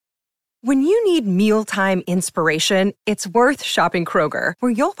When you need mealtime inspiration, it's worth shopping Kroger,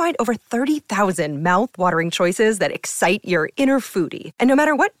 where you'll find over 30,000 mouth-watering choices that excite your inner foodie. And no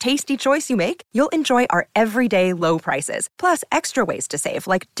matter what tasty choice you make, you'll enjoy our everyday low prices, plus extra ways to save,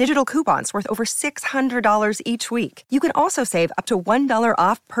 like digital coupons worth over $600 each week. You can also save up to $1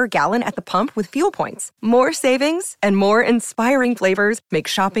 off per gallon at the pump with fuel points. More savings and more inspiring flavors make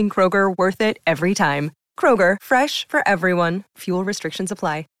shopping Kroger worth it every time. Kroger, fresh for everyone. Fuel restrictions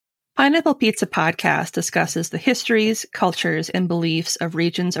apply. Pineapple Pizza Podcast discusses the histories, cultures, and beliefs of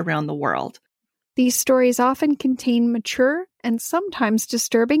regions around the world. These stories often contain mature and sometimes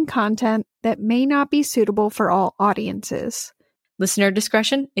disturbing content that may not be suitable for all audiences. Listener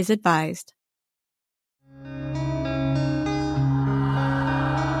discretion is advised.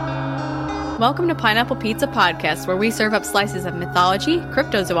 Welcome to Pineapple Pizza Podcast, where we serve up slices of mythology,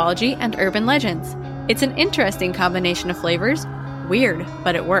 cryptozoology, and urban legends. It's an interesting combination of flavors. Weird,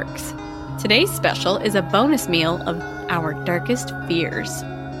 but it works. Today's special is a bonus meal of our darkest fears.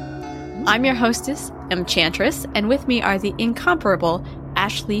 I'm your hostess, Enchantress, and with me are the incomparable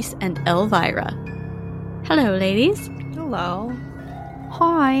Ashley's and Elvira. Hello, ladies. Hello.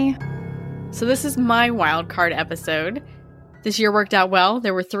 Hi. So this is my wildcard episode. This year worked out well.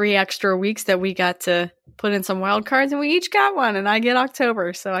 There were 3 extra weeks that we got to put in some wild cards, and we each got one, and I get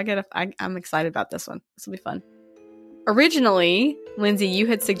October, so I'm excited about this one. This will be fun. Originally, Lindsay, you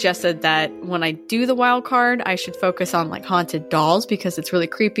had suggested that when I do the wild card, I should focus on like haunted dolls because it's really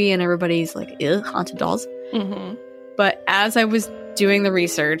creepy and everybody's like, ew, haunted dolls. Mm-hmm. But as I was doing the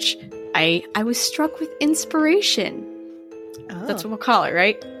research, I was struck with inspiration. Oh. That's what we'll call it,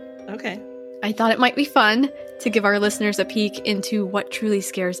 right? Okay. I thought it might be fun to give our listeners a peek into what truly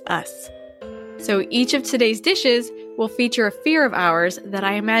scares us. So each of today's dishes will feature a fear of ours that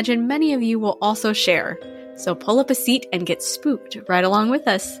I imagine many of you will also share. So pull up a seat and get spooked right along with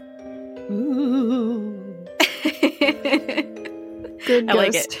us. Ooh. Good I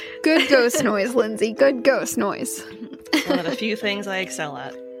like it. Good ghost noise, Lindsay. Good ghost noise. One of the few things I excel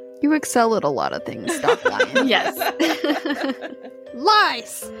at. You excel at a lot of things. Stop lying. Yes.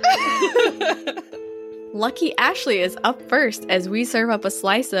 Lies! Lucky Ashley is up first as we serve up a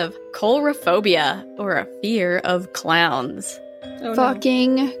slice of coulrophobia, or a fear of clowns. Oh,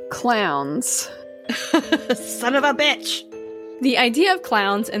 fucking clowns. Son of a bitch! The idea of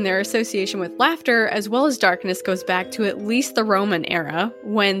clowns and their association with laughter as well as darkness goes back to at least the Roman era,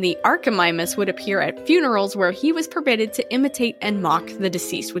 when the Archimamus would appear at funerals where he was permitted to imitate and mock the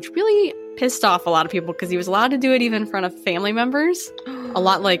deceased, which really pissed off a lot of people because he was allowed to do it even in front of family members, a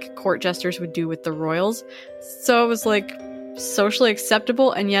lot like court jesters would do with the royals. So it was like socially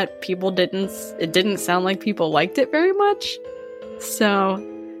acceptable, and yet it didn't sound like people liked it very much. So,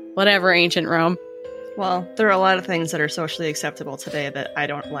 whatever, ancient Rome. Well, there are a lot of things that are socially acceptable today that I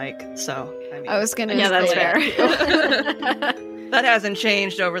don't like, so... I was gonna say that's fair. That hasn't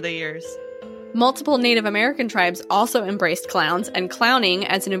changed over the years. Multiple Native American tribes also embraced clowns and clowning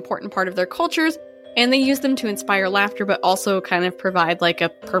as an important part of their cultures, and they used them to inspire laughter, but also kind of provide like a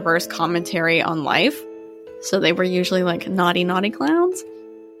perverse commentary on life. So they were usually like naughty, naughty clowns.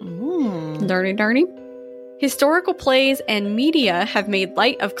 Dirty, dirty. Historical plays and media have made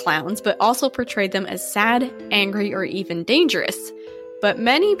light of clowns, but also portrayed them as sad, angry, or even dangerous. But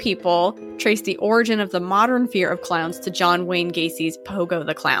many people trace the origin of the modern fear of clowns to John Wayne Gacy's Pogo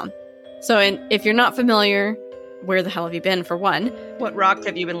the Clown. So, if you're not familiar, where the hell have you been, for one? What rock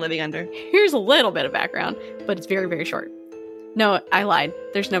have you been living under? Here's a little bit of background, but it's very, very short. No, I lied.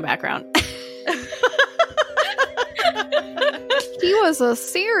 There's no background. He was a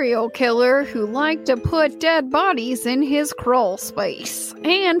serial killer who liked to put dead bodies in his crawl space.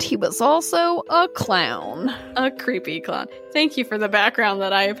 And he was also a clown. A creepy clown. Thank you for the background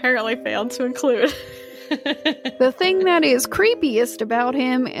that I apparently failed to include. The thing that is creepiest about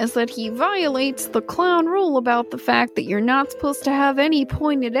him is that he violates the clown rule about the fact that you're not supposed to have any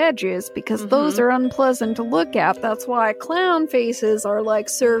pointed edges because those are unpleasant to look at. That's why clown faces are like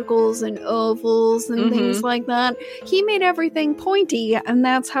circles and ovals and things like that. He made everything pointy, and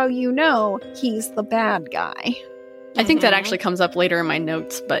that's how you know he's the bad guy. I think that actually comes up later in my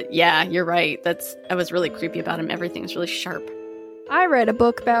notes, but yeah, you're right. I was really creepy about him. Everything's really sharp. I read a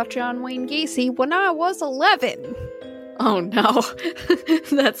book about John Wayne Gacy when I was 11. Oh no.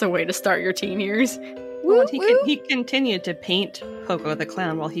 That's a way to start your teen years. Well, he continued to paint Pogo the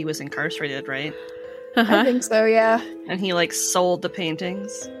Clown while he was incarcerated, right? I think so, yeah. And he, sold the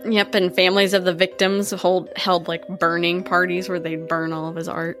paintings. Yep, and families of the victims held burning parties where they'd burn all of his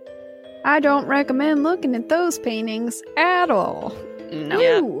art. I don't recommend looking at those paintings at all.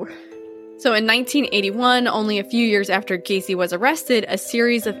 No. Yeah. So in 1981, only a few years after Gacy was arrested, a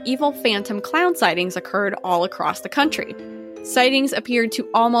series of evil phantom clown sightings occurred all across the country. Sightings appeared to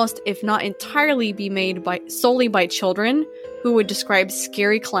almost, if not entirely, be made solely by children who would describe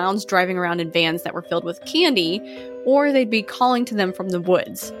scary clowns driving around in vans that were filled with candy, or they'd be calling to them from the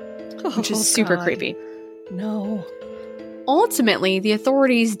woods, which is super creepy. No. Ultimately, the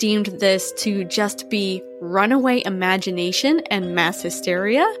authorities deemed this to just be runaway imagination and mass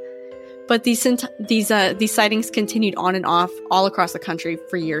hysteria, but these sightings continued on and off all across the country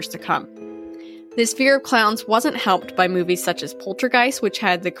for years to come. This fear of clowns wasn't helped by movies such as Poltergeist, which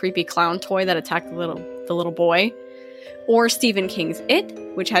had the creepy clown toy that attacked the little boy, or Stephen King's It,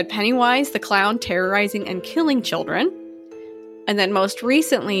 which had Pennywise the clown terrorizing and killing children. And then most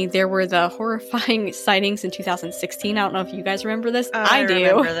recently, there were the horrifying sightings in 2016. I don't know if you guys remember this. I do.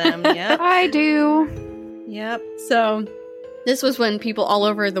 Remember them, yep. I do. Yep. So this was when people all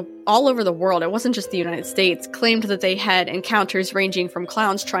over the world, it wasn't just the United States, claimed that they had encounters ranging from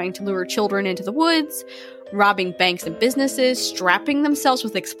clowns trying to lure children into the woods, robbing banks and businesses, strapping themselves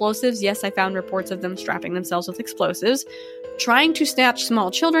with explosives. Yes, I found reports of them strapping themselves with explosives, trying to snatch small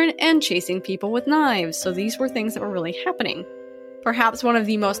children, and chasing people with knives. So these were things that were really happening. Perhaps one of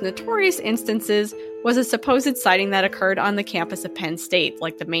the most notorious instances was a supposed sighting that occurred on the campus of Penn State,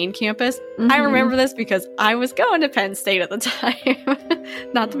 like the main campus. I remember this because I was going to Penn State at the time.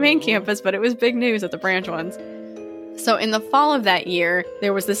 Not the main campus, but it was big news at the branch ones. So in the fall of that year,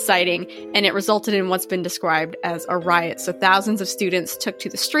 there was this sighting, and it resulted in what's been described as a riot. So thousands of students took to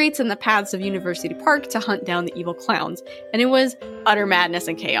the streets and the paths of University Park to hunt down the evil clowns, and it was utter madness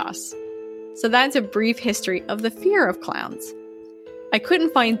and chaos. So that's a brief history of the fear of clowns. I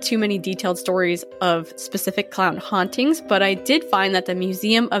couldn't find too many detailed stories of specific clown hauntings, but I did find that the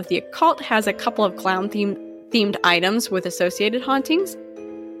Museum of the Occult has a couple of clown-themed items with associated hauntings.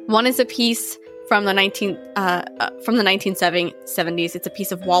 One is a piece from the 1970s. It's a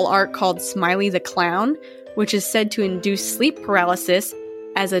piece of wall art called Smiley the Clown, which is said to induce sleep paralysis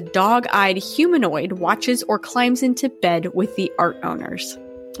as a dog-eyed humanoid watches or climbs into bed with the art owners.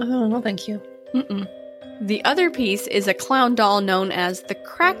 Oh, no, thank you. The other piece is a clown doll known as the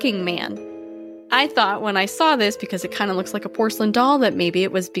Cracking Man. I thought when I saw this, because it kind of looks like a porcelain doll, that maybe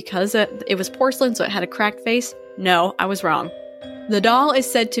it was because it was porcelain, so it had a cracked face. No, I was wrong. The doll is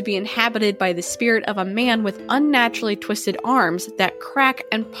said to be inhabited by the spirit of a man with unnaturally twisted arms that crack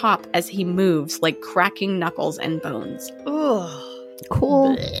and pop as he moves, like cracking knuckles and bones. Ugh.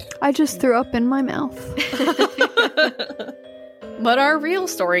 Cool. I just threw up in my mouth. But our real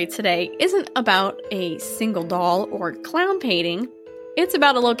story today isn't about a single doll or clown painting. It's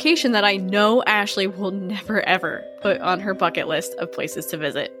about a location that I know Ashley will never ever put on her bucket list of places to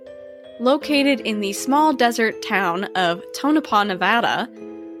visit. Located in the small desert town of Tonopah, Nevada,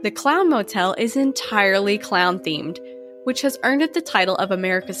 the Clown Motel is entirely clown-themed, which has earned it the title of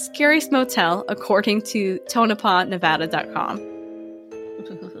America's Scariest Motel, according to TonopahNevada.com.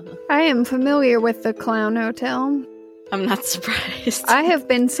 I am familiar with the Clown Hotel. I'm not surprised. I have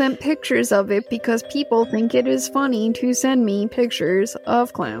been sent pictures of it because people think it is funny to send me pictures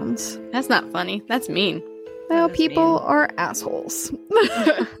of clowns. That's not funny. That's mean. Well, people are assholes.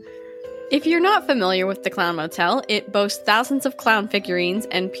 If you're not familiar with the Clown Motel, it boasts thousands of clown figurines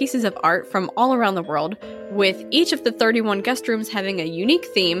and pieces of art from all around the world, with each of the 31 guest rooms having a unique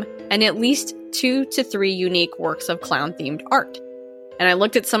theme and at least 2 to 3 unique works of clown-themed art. And I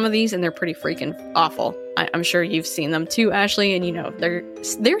looked at some of these and they're pretty freaking awful. I'm sure you've seen them too, Ashley, and you know,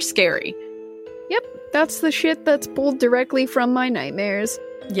 they're scary. Yep, that's the shit that's pulled directly from my nightmares.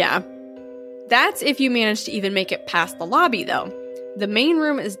 Yeah. That's if you manage to even make it past the lobby, though. The main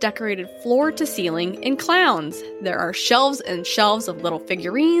room is decorated floor to ceiling in clowns. There are shelves and shelves of little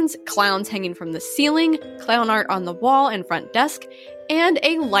figurines, clowns hanging from the ceiling, clown art on the wall and front desk, and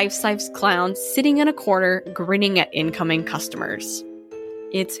a life-size clown sitting in a corner grinning at incoming customers.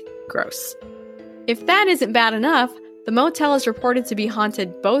 It's gross. If that isn't bad enough, the motel is reported to be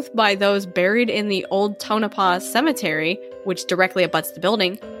haunted both by those buried in the old Tonopah Cemetery, which directly abuts the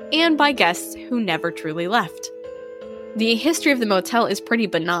building, and by guests who never truly left. The history of the motel is pretty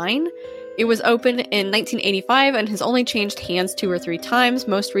benign. It was opened in 1985 and has only changed hands 2 or 3 times,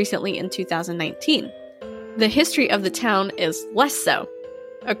 most recently in 2019. The history of the town is less so.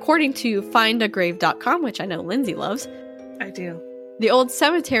 According to findagrave.com, which I know Lindsay loves, I do. The old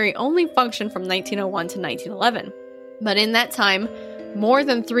cemetery only functioned from 1901 to 1911. But in that time, more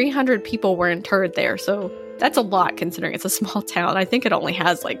than 300 people were interred there, so that's a lot considering it's a small town. I think it only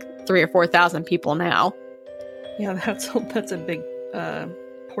has like 3,000 or 4,000 people now. Yeah, that's a big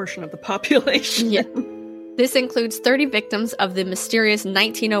portion of the population. Yeah. This includes 30 victims of the mysterious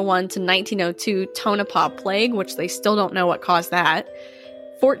 1901 to 1902 Tonopah Plague, which they still don't know what caused that,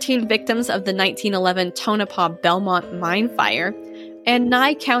 14 victims of the 1911 Tonopah Belmont mine fire, and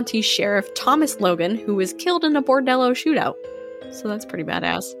Nye County Sheriff Thomas Logan, who was killed in a bordello shootout. So that's pretty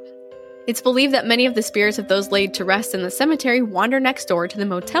badass. It's believed that many of the spirits of those laid to rest in the cemetery wander next door to the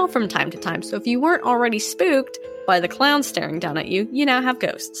motel from time to time, so if you weren't already spooked by the clown staring down at you, you now have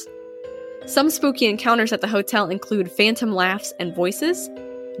ghosts. Some spooky encounters at the hotel include phantom laughs and voices,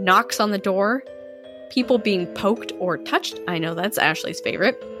 knocks on the door, people being poked or touched. I know that's Ashley's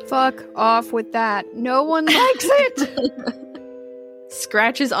favorite. Fuck off with that. No one likes it!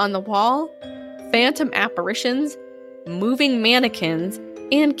 Scratches on the wall, phantom apparitions, moving mannequins,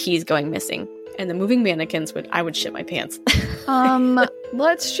 and keys going missing. And the moving mannequins I would shit my pants.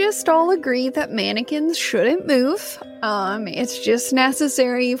 Let's just all agree that mannequins shouldn't move. It's just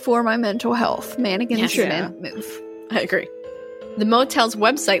necessary for my mental health. Mannequins shouldn't move. I agree. The motel's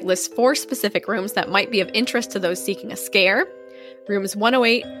website lists 4 specific rooms that might be of interest to those seeking a scare. Rooms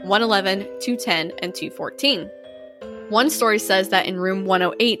 108, 111, 210, and 214. One story says that in room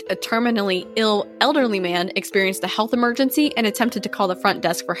 108, a terminally ill elderly man experienced a health emergency and attempted to call the front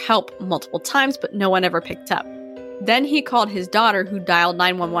desk for help multiple times, but no one ever picked up. Then he called his daughter, who dialed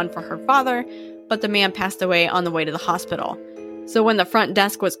 911 for her father, but the man passed away on the way to the hospital. So when the front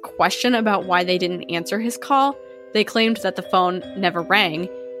desk was questioned about why they didn't answer his call, they claimed that the phone never rang,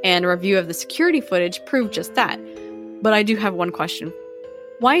 and a review of the security footage proved just that. But I do have one question.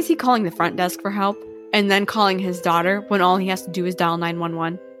 Why is he calling the front desk for help and then calling his daughter when all he has to do is dial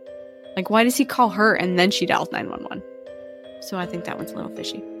 911? Like, why does he call her and then she dials 911? So I think that one's a little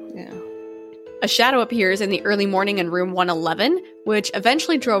fishy. Yeah. A shadow appears in the early morning in room 111, which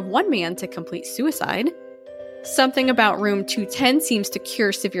eventually drove one man to complete suicide. Something about room 210 seems to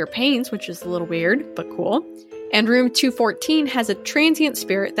cure severe pains, which is a little weird, but cool. And room 214 has a transient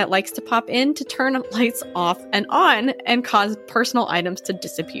spirit that likes to pop in to turn lights off and on and cause personal items to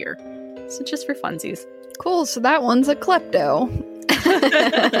disappear. So just for funsies. Cool, so that one's a klepto.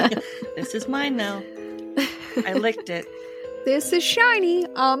 This is mine now. I licked it. This is shiny.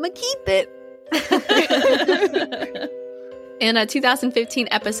 I'ma keep it. In a 2015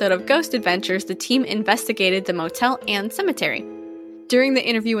 episode of Ghost Adventures, the team investigated the motel and cemetery. During the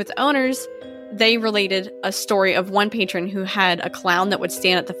interview with the owners, they related a story of one patron who had a clown that would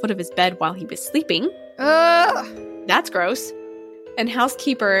stand at the foot of his bed while he was sleeping. That's gross. And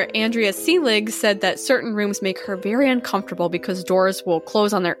housekeeper Andrea Seelig said that certain rooms make her very uncomfortable because doors will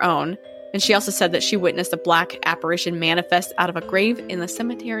close on their own. And she also said that she witnessed a black apparition manifest out of a grave in the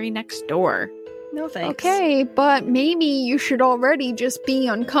cemetery next door. No thanks. Okay, but maybe you should already just be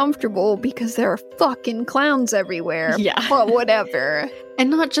uncomfortable because there are fucking clowns everywhere. Yeah. But whatever. And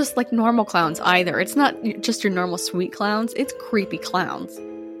not just like normal clowns either. It's not just your normal sweet clowns. It's creepy clowns.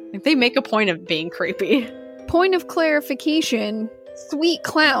 Like, they make a point of being creepy. Point of clarification, sweet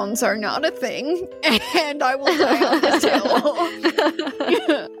clowns are not a thing. And I will die on this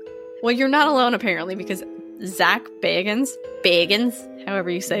hill. Well, you're not alone apparently, because Zach Bagans, however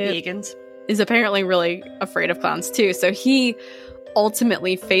you say it, is apparently really afraid of clowns too. So he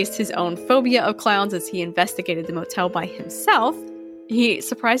ultimately faced his own phobia of clowns as he investigated the motel by himself. He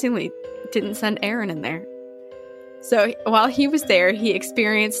surprisingly didn't send Aaron in there. So while he was there, he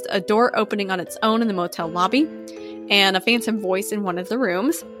experienced a door opening on its own in the motel lobby and a phantom voice in one of the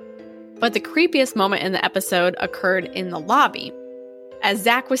rooms. But the creepiest moment in the episode occurred in the lobby. As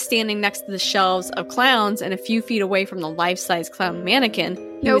Zach was standing next to the shelves of clowns and a few feet away from the life-size clown mannequin,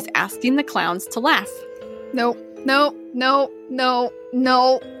 he was asking the clowns to laugh. No.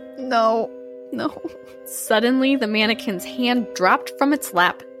 Suddenly, the mannequin's hand dropped from its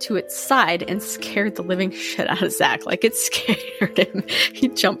lap to its side and scared the living shit out of Zach. Like, it scared him. He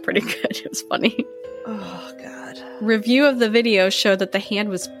jumped pretty good. It was funny. Oh, God. Review of the video showed that the hand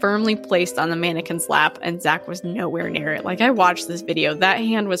was firmly placed on the mannequin's lap and Zach was nowhere near it. Like, I watched this video. That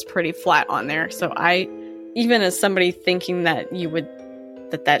hand was pretty flat on there. So even as somebody thinking that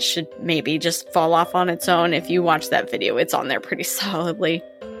that should maybe just fall off on its own, if you watch that video, it's on there pretty solidly.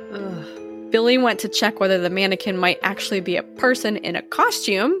 Ugh. Billy went to check whether the mannequin might actually be a person in a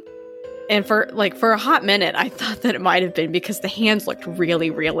costume. And for a hot minute, I thought that it might have been because the hands looked really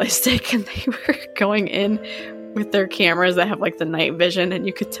realistic and they were going in with their cameras that have like the night vision, and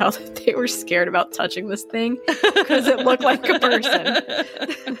you could tell that they were scared about touching this thing because it looked like a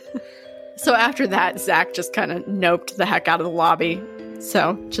person. So after that, Zach just kind of noped the heck out of the lobby.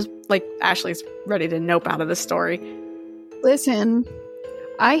 So just like Ashley's ready to nope out of the story. Listen,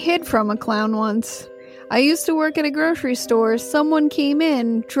 I hid from a clown once. I used to work at a grocery store. Someone came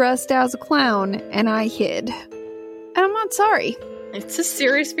in dressed as a clown, and I hid. And I'm not sorry. It's a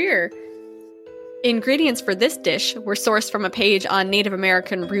serious fear. Ingredients for this dish were sourced from a page on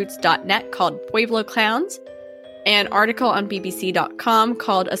NativeAmericanRoots.net called Pueblo Clowns, an article on BBC.com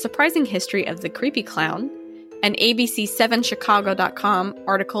called A Surprising History of the Creepy Clown, an ABC7Chicago.com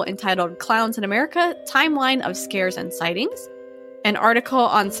article entitled Clowns in America, Timeline of Scares and Sightings, an article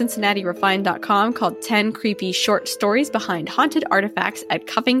on CincinnatiRefined.com called 10 Creepy Short Stories Behind Haunted Artifacts at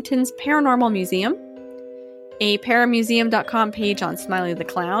Covington's Paranormal Museum, a Paramuseum.com page on Smiley the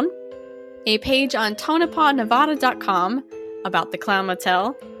Clown, a page on TonopahNevada.com about the Clown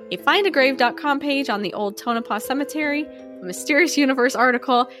Motel, a FindAGrave.com page on the old Tonopah Cemetery, a Mysterious Universe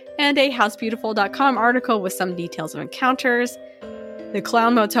article, and a HouseBeautiful.com article with some details of encounters, the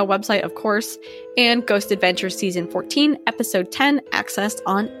Clown Motel website, of course, and Ghost Adventures Season 14, Episode 10, accessed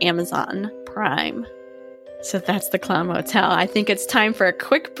on Amazon Prime. So that's the Clown Motel. I think it's time for a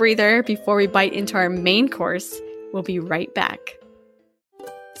quick breather before we bite into our main course. We'll be right back.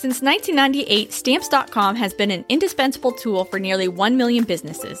 Since 1998, Stamps.com has been an indispensable tool for nearly 1 million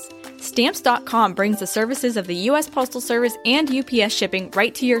businesses. Stamps.com brings the services of the U.S. Postal Service and UPS shipping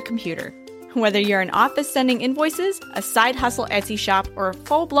right to your computer. Whether you're an office sending invoices, a side hustle Etsy shop, or a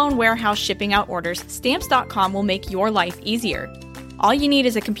full-blown warehouse shipping out orders, Stamps.com will make your life easier. All you need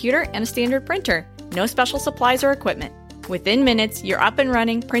is a computer and a standard printer. No special supplies or equipment. Within minutes, you're up and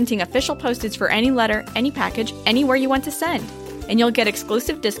running, printing official postage for any letter, any package, anywhere you want to send. And you'll get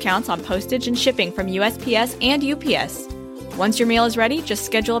exclusive discounts on postage and shipping from USPS and UPS. Once your mail is ready, just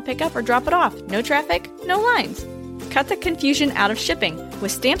schedule a pickup or drop it off. No traffic, no lines. Cut the confusion out of shipping.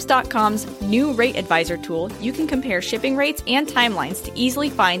 With Stamps.com's new Rate Advisor tool, you can compare shipping rates and timelines to easily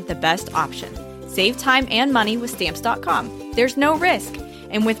find the best option. Save time and money with Stamps.com. There's no risk.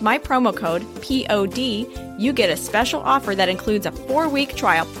 And with my promo code, POD, you get a special offer that includes a 4-week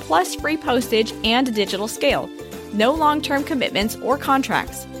trial plus free postage and a digital scale. No long-term commitments or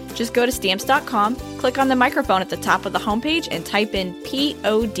contracts. Just go to Stamps.com, click on the microphone at the top of the homepage, and type in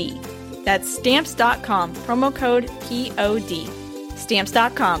POD. That's Stamps.com, promo code POD.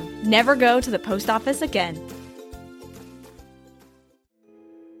 Stamps.com. Never go to the post office again.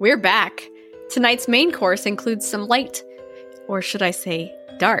 We're back. Tonight's main course includes some light, or should I say,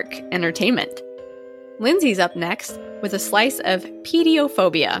 dark entertainment. Lindsay's up next with a slice of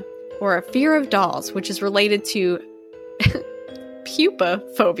pediophobia, or a fear of dolls, which is related to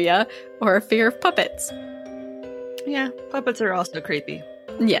pupaphobia, or a fear of puppets. Yeah, puppets are also creepy.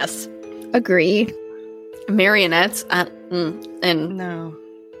 Yes. Agreed. Marionettes and No.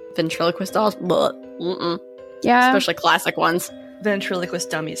 ventriloquist dolls. Yeah. Especially classic ones. Ventriloquist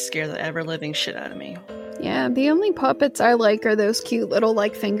dummies scare the ever-living shit out of me. Yeah, the only puppets I like are those cute little,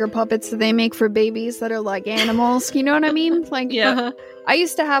 like, finger puppets that they make for babies that are like animals. You know what I mean? Like, Yeah. I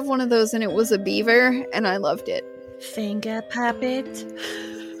used to have one of those, and it was a beaver, and I loved it. Finger puppet.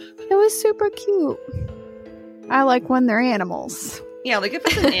 It was super cute. I like when they're animals. Yeah, like if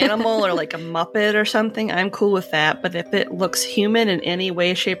it's an animal or like a Muppet or something, I'm cool with that. But if it looks human in any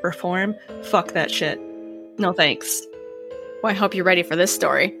way, shape, or form, fuck that shit. No thanks. Well, I hope you're ready for this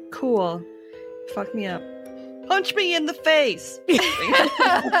story. Cool. Fuck me up. Punch me in the face!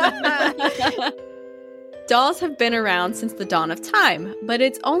 Dolls have been around since the dawn of time, but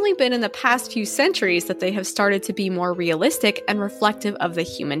it's only been in the past few centuries that they have started to be more realistic and reflective of the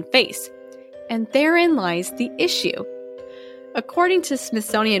human face. And therein lies the issue. According to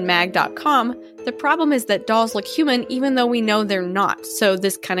SmithsonianMag.com, the problem is that dolls look human even though we know they're not, so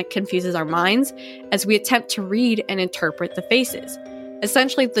this kind of confuses our minds as we attempt to read and interpret the faces.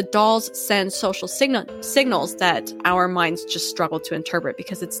 Essentially, the dolls send social signals that our minds just struggle to interpret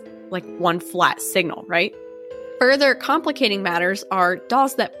because it's like one flat signal, right? Further complicating matters are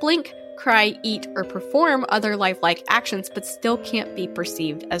dolls that blink, cry, eat, or perform other lifelike actions but still can't be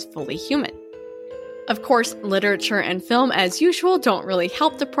perceived as fully human. Of course, literature and film, as usual, don't really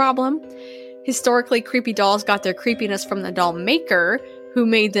help the problem. Historically, creepy dolls got their creepiness from the doll maker, who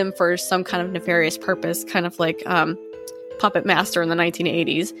made them for some kind of nefarious purpose, kind of like Puppet Master in the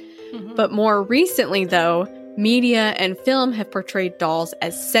 1980s. Mm-hmm. But more recently, though, media and film have portrayed dolls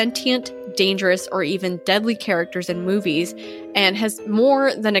as sentient, dangerous, or even deadly characters in movies, and has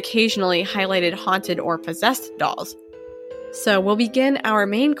more than occasionally highlighted haunted or possessed dolls. So we'll begin our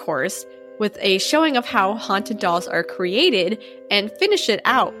main course with a showing of how haunted dolls are created, and finish it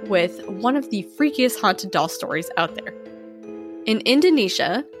out with one of the freakiest haunted doll stories out there. In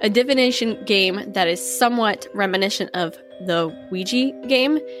Indonesia, a divination game that is somewhat reminiscent of the Ouija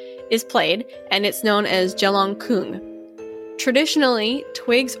game is played, and it's known as Jelong Kung. Traditionally,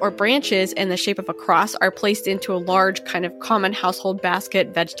 twigs or branches in the shape of a cross are placed into a large kind of common household basket,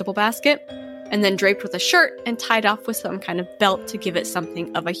 vegetable basket, and then draped with a shirt and tied off with some kind of belt to give it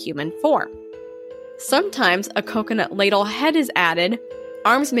something of a human form. Sometimes a coconut ladle head is added,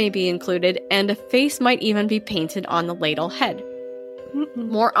 arms may be included, and a face might even be painted on the ladle head.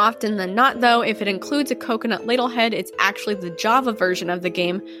 More often than not, though, if it includes a coconut ladle head, it's actually the Java version of the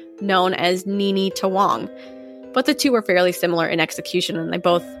game known as Nini Tawong. But the two are fairly similar in execution, and they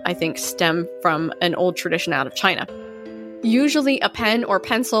both, I think, stem from an old tradition out of China. Usually a pen or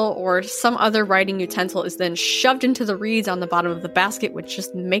pencil or some other writing utensil is then shoved into the reeds on the bottom of the basket, which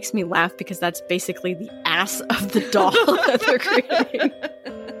just makes me laugh because that's basically the ass of the doll that they're creating.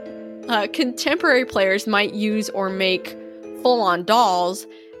 Contemporary players might use or make full-on dolls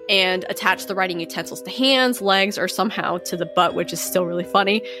and attach the writing utensils to hands, legs, or somehow to the butt, which is still really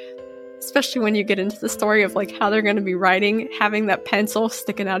funny. Especially when you get into the story of like how they're going to be writing, having that pencil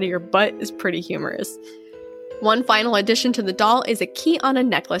sticking out of your butt is pretty humorous. One final addition to the doll is a key on a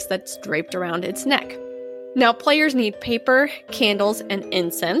necklace that's draped around its neck. Now, players need paper, candles, and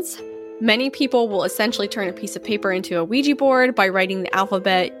incense. Many people will essentially turn a piece of paper into a Ouija board by writing the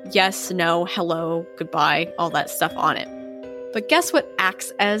alphabet, yes, no, hello, goodbye, all that stuff on it. But guess what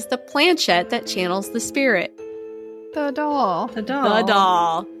acts as the planchette that channels the spirit? The doll. The doll. The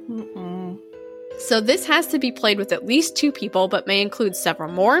doll. Mm-mm. So this has to be played with at least 2 people, but may include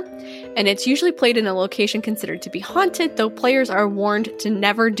several more. And it's usually played in a location considered to be haunted, though players are warned to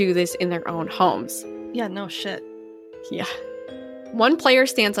never do this in their own homes. Yeah, no shit. Yeah. One player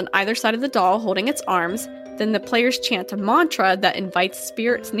stands on either side of the doll holding its arms. Then the players chant a mantra that invites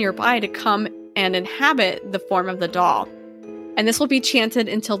spirits nearby to come and inhabit the form of the doll. And this will be chanted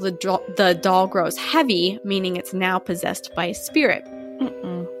until the doll grows heavy, meaning it's now possessed by a spirit.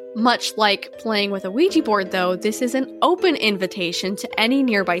 Mm-mm. Much like playing with a Ouija board, though, this is an open invitation to any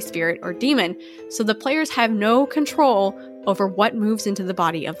nearby spirit or demon, so the players have no control over what moves into the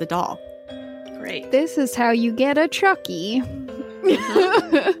body of the doll. Great. This is how you get a Chucky.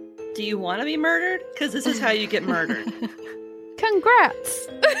 Do you want to be murdered? Because this is how you get murdered. Congrats!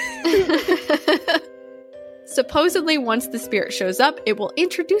 Supposedly, once the spirit shows up, it will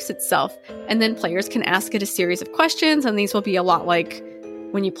introduce itself, and then players can ask it a series of questions, and these will be a lot like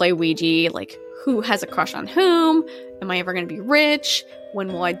when you play Ouija, like, who has a crush on whom? Am I ever going to be rich? When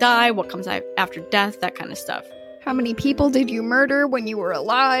will I die? What comes after death? That kind of stuff. How many people did you murder when you were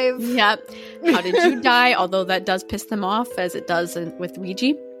alive? Yep. How did you die? Although that does piss them off, as it does with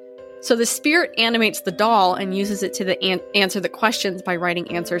Ouija. So the spirit animates the doll and uses it to answer the questions by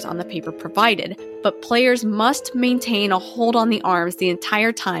writing answers on the paper provided. But players must maintain a hold on the arms the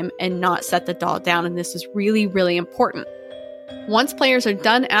entire time and not set the doll down, and this is really, really important. Once players are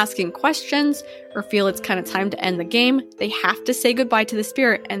done asking questions or feel it's kind of time to end the game, they have to say goodbye to the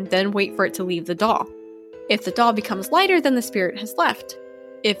spirit and then wait for it to leave the doll. If the doll becomes lighter, then the spirit has left.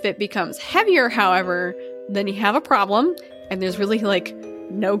 If it becomes heavier, however, then you have a problem, and there's really like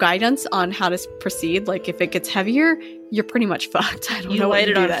no guidance on how to proceed. Like if it gets heavier, you're pretty much fucked. I don't know what light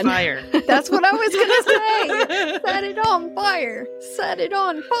to it do on then. fire. That's what I was gonna say! Set it on fire! Set it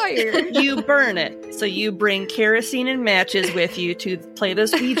on fire! You burn it. So you bring kerosene and matches with you to play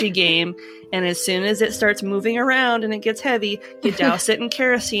this Ouija game, and as soon as it starts moving around and it gets heavy, you douse it in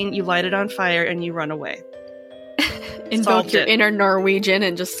kerosene, you light it on fire, and you run away. Invoke Solved your it. inner Norwegian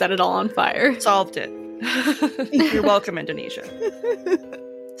and just set it all on fire. Solved it. You're welcome, Indonesia.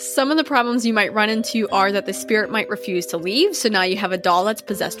 Some of the problems you might run into are that the spirit might refuse to leave, so now you have a doll that's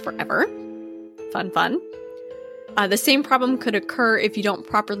possessed forever. Fun. The same problem could occur if you don't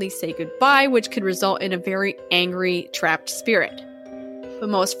properly say goodbye, which could result in a very angry, trapped spirit. But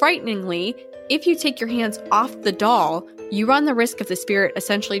most frighteningly, if you take your hands off the doll, you run the risk of the spirit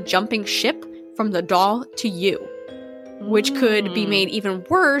essentially jumping ship from the doll to you, which could be made even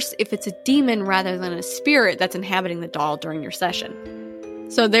worse if it's a demon rather than a spirit that's inhabiting the doll during your session.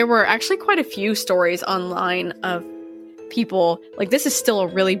 So there were actually quite a few stories online of people, like this is still a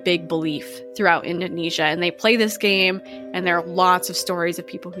really big belief throughout Indonesia, and they play this game, and there are lots of stories of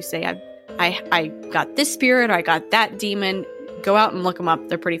people who say, I got this spirit, I got that demon. Go out and look them up.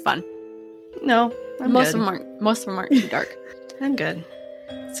 They're pretty fun. No, Most of them aren't too dark. I'm good.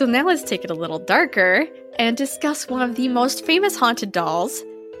 So now let's take it a little darker and discuss one of the most famous haunted dolls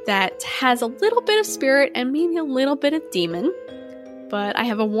that has a little bit of spirit and maybe a little bit of demon. But I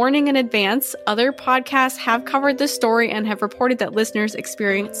have a warning in advance. Other podcasts have covered this story and have reported that listeners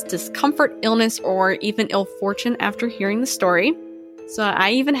experience discomfort, illness, or even ill fortune after hearing the story. So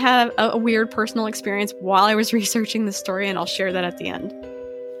I even have a weird personal experience while I was researching the story, and I'll share that at the end.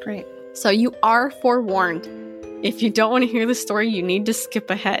 Great. So you are forewarned. If you don't want to hear the story, you need to skip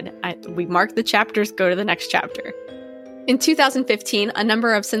ahead. We marked the chapters, go to the next chapter. In 2015, a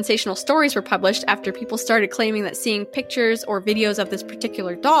number of sensational stories were published after people started claiming that seeing pictures or videos of this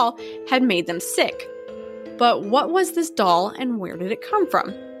particular doll had made them sick. But what was this doll and where did it come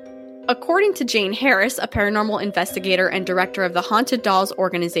from? According to Jane Harris, a paranormal investigator and director of the Haunted Dolls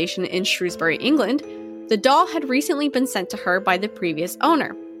organization in Shrewsbury, England, the doll had recently been sent to her by the previous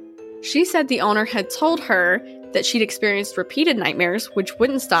owner. She said the owner had told her that she'd experienced repeated nightmares, which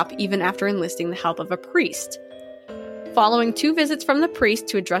wouldn't stop even after enlisting the help of a priest. Following 2 visits from the priest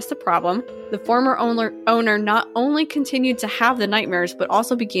to address the problem, the former owner not only continued to have the nightmares, but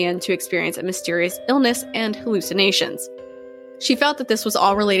also began to experience a mysterious illness and hallucinations. She felt that this was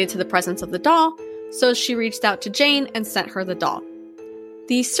all related to the presence of the doll, so she reached out to Jane and sent her the doll.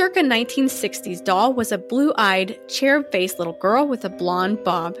 The circa 1960s doll was a blue-eyed, cherub-faced little girl with a blonde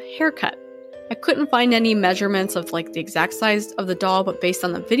bob haircut. I couldn't find any measurements of the exact size of the doll, but based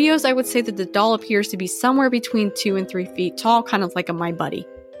on the videos, I would say that the doll appears to be somewhere between 2 and 3 feet tall, kind of like a My Buddy,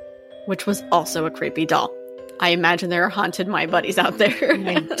 which was also a creepy doll. I imagine there are haunted My Buddies out there.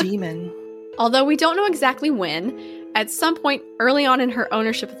 My demon. Although we don't know exactly when, at some point early on in her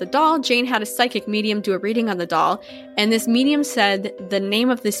ownership of the doll, Jane had a psychic medium do a reading on the doll, and this medium said the name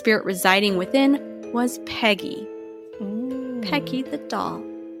of the spirit residing within was Peggy. Ooh. Peggy the doll.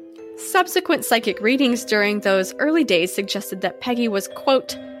 Subsequent psychic readings during those early days suggested that Peggy was,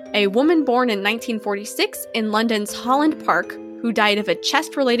 quote, a woman born in 1946 in London's Holland Park who died of a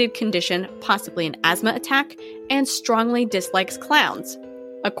chest-related condition, possibly an asthma attack, and strongly dislikes clowns,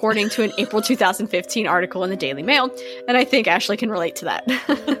 according to an April 2015 article in the Daily Mail, and I think Ashley can relate to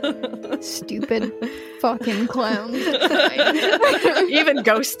that. Stupid fucking clowns. Even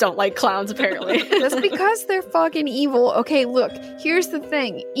ghosts don't like clowns, apparently. Just because they're fucking evil. Okay, look, here's the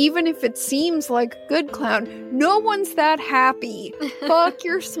thing. Even if it seems like a good clown, no one's that happy. Fuck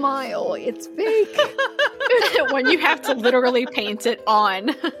your smile. It's fake. When you have to literally paint it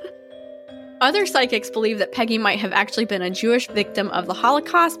on. Other psychics believe that Peggy might have actually been a Jewish victim of the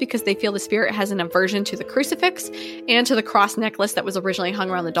Holocaust because they feel the spirit has an aversion to the crucifix and to the cross necklace that was originally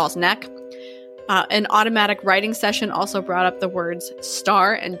hung around the doll's neck. An automatic writing session also brought up the words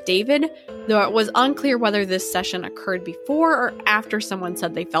Star and David, though it was unclear whether this session occurred before or after someone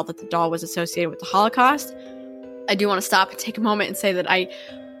said they felt that the doll was associated with the Holocaust. I do want to stop and take a moment and say that I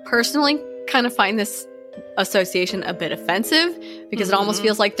personally kind of find this association a bit offensive because it almost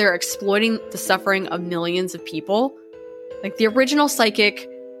feels like they're exploiting the suffering of millions of people. Like the original psychic,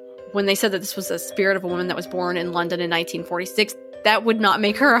 when they said that this was a spirit of a woman that was born in London in 1946, that would not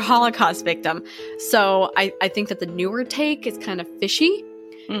make her a Holocaust victim. So I think that the newer take is kind of fishy.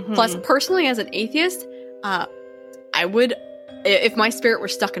 Plus, personally, as an atheist, I would, if my spirit were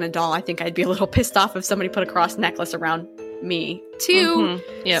stuck in a doll, I think I'd be a little pissed off if somebody put a cross necklace around me too.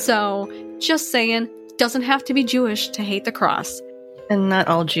 Yep. So just saying, doesn't have to be Jewish to hate the cross. And not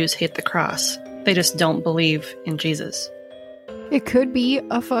all Jews hate the cross. They just don't believe in Jesus. It could be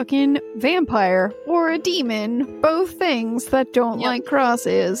a fucking vampire or a demon. Both things that don't like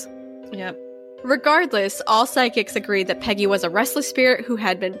crosses. Yep. Regardless, all psychics agreed that Peggy was a restless spirit who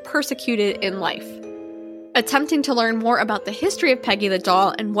had been persecuted in life. Attempting to learn more about the history of Peggy the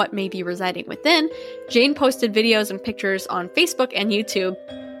doll and what may be residing within, Jane posted videos and pictures on Facebook and YouTube.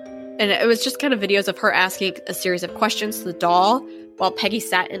 And it was just kind of videos of her asking a series of questions to the doll while Peggy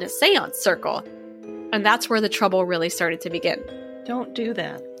sat in a seance circle. And that's where the trouble really started to begin. Don't do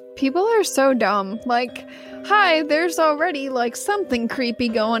that. People are so dumb. Like, hi, there's already something creepy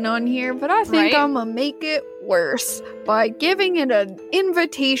going on here, but I think I'm gonna make it worse by giving it an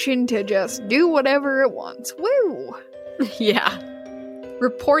invitation to just do whatever it wants. Woo! Yeah.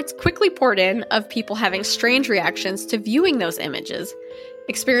 Reports quickly poured in of people having strange reactions to viewing those images.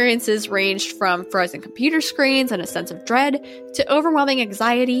 Experiences ranged from frozen computer screens and a sense of dread to overwhelming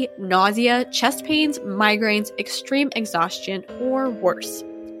anxiety, nausea, chest pains, migraines, extreme exhaustion, or worse.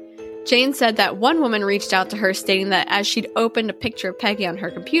 Jane said that one woman reached out to her stating that as she'd opened a picture of Peggy on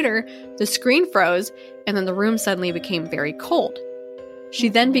her computer, the screen froze and then the room suddenly became very cold. She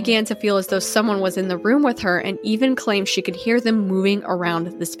then began to feel as though someone was in the room with her and even claimed she could hear them moving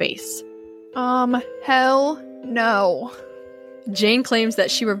around the space. Hell no. Jane claims that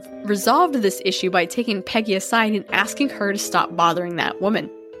she resolved this issue by taking Peggy aside and asking her to stop bothering that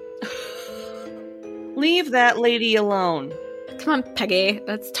woman. Leave that lady alone. Come on, Peggy.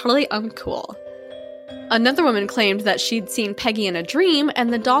 That's totally uncool. Another woman claimed that she'd seen Peggy in a dream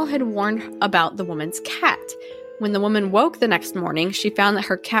and the doll had warned about the woman's cat. When the woman woke the next morning, she found that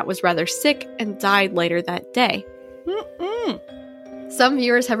her cat was rather sick and died later that day. Some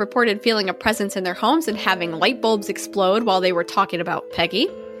viewers have reported feeling a presence in their homes and having light bulbs explode while they were talking about Peggy.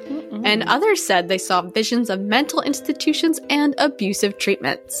 Mm-mm. And others said they saw visions of mental institutions and abusive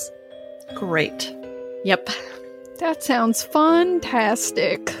treatments. Great. Yep. That sounds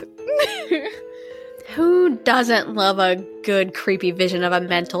fantastic. Who doesn't love a good, creepy vision of a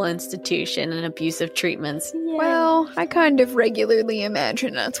mental institution and abusive treatments? Yay. Well, I kind of regularly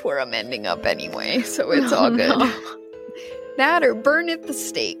imagine that's where I'm ending up anyway, so it's all good. No. That or burn at the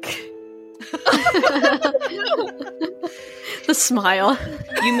stake. The smile.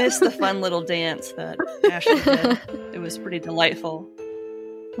 You missed the fun little dance that Ashley did. It was pretty delightful.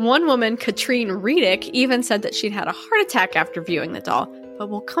 One woman, Katrine Redick, even said that she'd had a heart attack after viewing the doll, but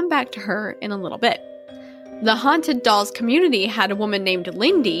we'll come back to her in a little bit. The Haunted Dolls community had a woman named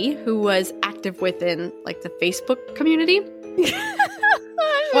Lindy who was active within, like, the Facebook community.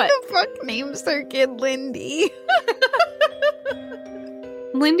 What the fuck names their kid Lindy?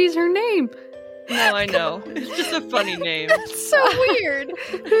 Lindy's her name. No, I know. It's just a funny name. That's so weird.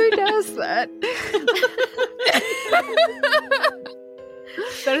 Who does that?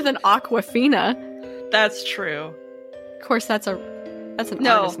 Better than Aquafina. That's true. Of course, that's an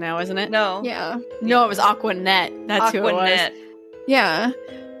artist now, isn't it? No. Yeah. No, it was Aquanet. That's who it was. Yeah.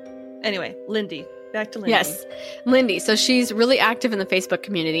 Anyway, Lindy. Back to Lindy. Yes, Lindy. So she's really active in the Facebook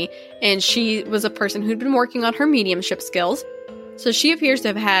community, and she was a person who'd been working on her mediumship skills. So she appears to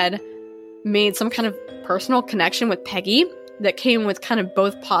have had made some kind of personal connection with Peggy that came with kind of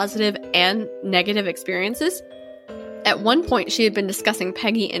both positive and negative experiences. At one point, she had been discussing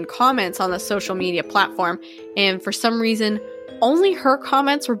Peggy in comments on the social media platform, and for some reason, only her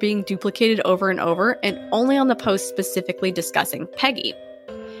comments were being duplicated over and over, and only on the post specifically discussing Peggy.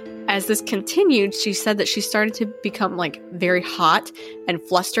 As this continued, she said that she started to become, like, very hot and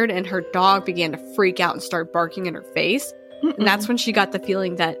flustered, and her dog began to freak out and start barking in her face. And that's when she got the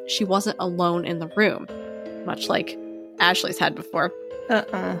feeling that she wasn't alone in the room, much like Ashley's had before.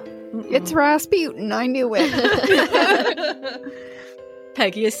 It's Rasputin, I knew it.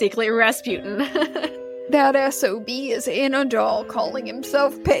 Peggy is secretly Rasputin. That SOB is in a doll calling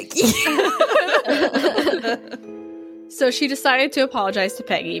himself Peggy. So she decided to apologize to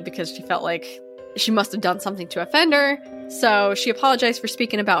Peggy because she felt like she must have done something to offend her. So she apologized for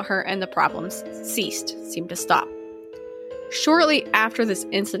speaking about her, and the problems seemed to stop. Shortly after this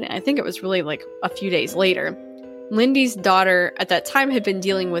incident, I think it was really like a few days later, Lindy's daughter at that time had been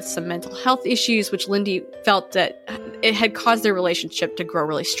dealing with some mental health issues, which Lindy felt that it had caused their relationship to grow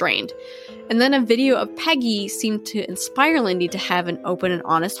really strained. And then a video of Peggy seemed to inspire Lindy to have an open and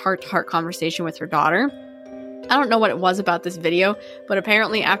honest heart-to-heart conversation with her daughter. I don't know what it was about this video, but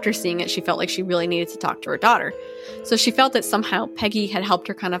apparently after seeing it, she felt like she really needed to talk to her daughter. So she felt that somehow Peggy had helped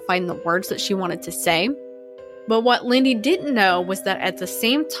her kind of find the words that she wanted to say. But what Lindy didn't know was that at the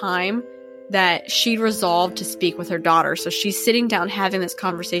same time that she'd resolved to speak with her daughter, so she's sitting down having this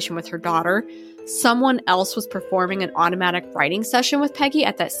conversation with her daughter, someone else was performing an automatic writing session with Peggy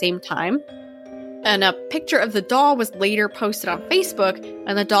at that same time. And a picture of the doll was later posted on Facebook,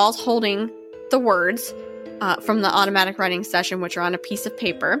 and the doll's holding the words from the automatic writing session, which are on a piece of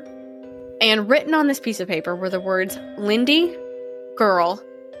paper. And written on this piece of paper were the words, Lindy, girl,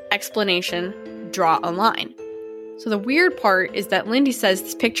 explanation, draw a line. So the weird part is that Lindy says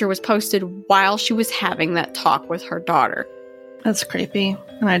this picture was posted while she was having that talk with her daughter. That's creepy,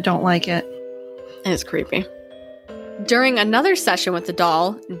 and I don't like it. It's creepy. During another session with the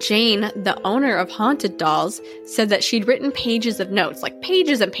doll, Jane, the owner of Haunted Dolls, said that she'd written pages of notes, like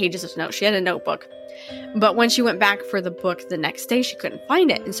pages and pages of notes. She had a notebook. But when she went back for the book the next day, she couldn't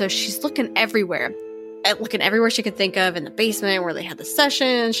find it. And so she's looking everywhere. Looking everywhere she could think of, in the basement where they had the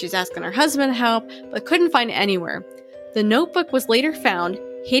session. She's asking her husband to help, but couldn't find it anywhere. The notebook was later found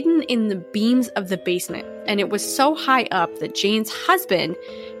hidden in the beams of the basement, and it was so high up that Jane's husband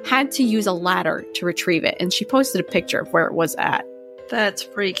had to use a ladder to retrieve it, and she posted a picture of where it was at. That's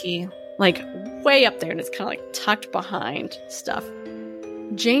freaky. Like, way up there, and it's kind of like tucked behind stuff.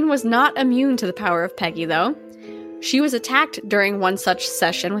 Jane was not immune to the power of Peggy, though. She was attacked during one such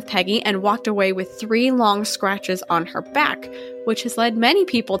session with Peggy and walked away with 3 long scratches on her back, which has led many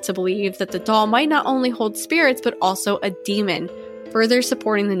people to believe that the doll might not only hold spirits, but also a demon, further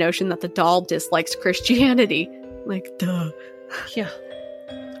supporting the notion that the doll dislikes Christianity. Like, duh. Yeah.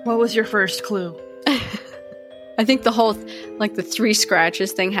 What was your first clue? I think the whole, like, the 3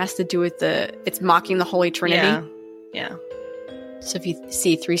 scratches thing has to do with it's mocking the Holy Trinity. Yeah. So if you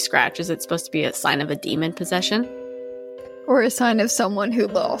see 3 scratches, it's supposed to be a sign of a demon possession. Or a sign of someone who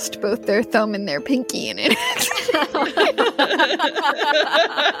lost both their thumb and their pinky in it.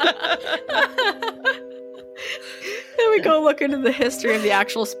 It we go look into the history of the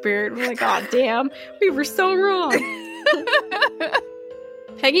actual spirit. We're like, oh, damn, we were so wrong.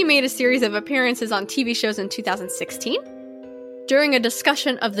 Peggy made a series of appearances on TV shows in 2016. During a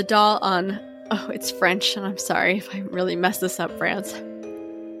discussion of the doll on, oh, it's French, and I'm sorry if I really mess this up, France.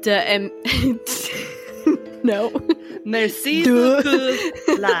 No. Merci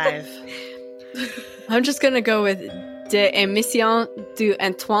beaucoup live. I'm just gonna go with De Émission du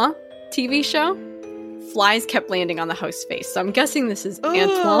Antoine TV show. Flies kept landing on the host's face. So I'm guessing this is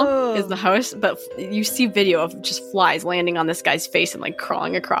Antoine is the host, but you see video of just flies landing on this guy's face and like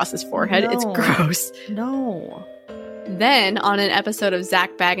crawling across his forehead. No. It's gross. No. Then on an episode of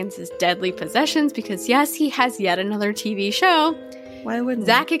Zach Baggins' Deadly Possessions, because yes, he has yet another TV show, Why wouldn't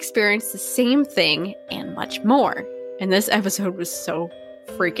Zach experienced the same thing and much more. And this episode was so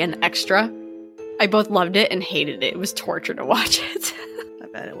freaking extra. I both loved it and hated it. It was torture to watch it. I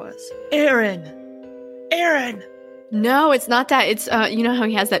bet it was. Aaron! No, it's not that. It's, you know how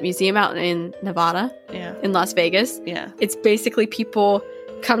he has that museum out in Nevada? Yeah. In Las Vegas? Yeah. It's basically people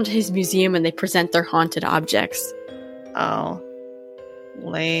come to his museum and they present their haunted objects. Oh.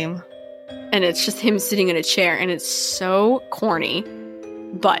 Lame. And it's just him sitting in a chair, and it's so corny,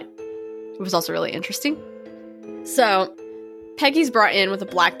 but it was also really interesting. So, Peggy's brought in with a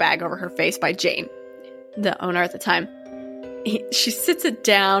black bag over her face by Jane, the owner at the time. She sits it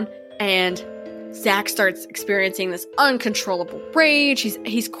down, and Zach starts experiencing this uncontrollable rage.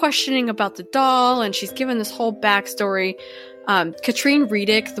 He's questioning about the doll, and she's given this whole backstory. Katrine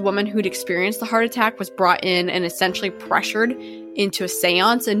Redick, the woman who'd experienced the heart attack, was brought in and essentially pressured into a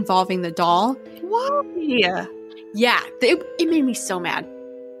seance involving the doll. What? Yeah. Yeah, it made me so mad.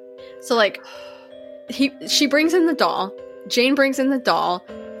 So, like, she brings in the doll. Jane brings in the doll.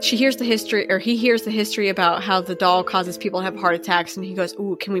 She hears the history, or he hears the history about how the doll causes people to have heart attacks, and he goes,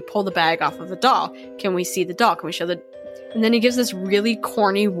 ooh, can we pull the bag off of the doll? Can we see the doll? Can we show the... And then he gives this really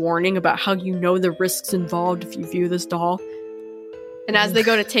corny warning about how you know the risks involved if you view this doll. And as they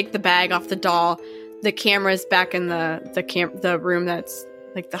go to take the bag off the doll, the camera's back in the room that's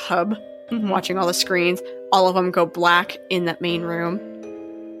like the hub, watching all the screens. All of them go black in that main room,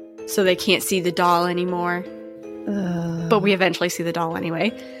 so they can't see the doll anymore. But we eventually see the doll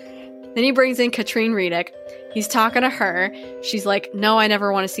anyway. Then he brings in Katrine Redick. He's talking to her. She's like, no, I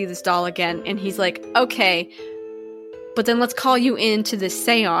never want to see this doll again. And he's like, okay, but then let's call you into this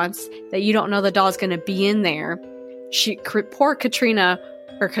seance that you don't know the doll's going to be in there. Poor Katrine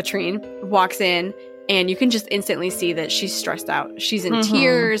walks in, and you can just instantly see that she's stressed out. She's in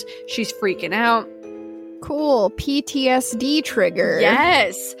tears. She's freaking out. Cool. PTSD trigger.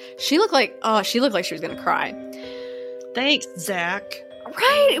 Yes. She looked like she was going to cry. Thanks, Zach.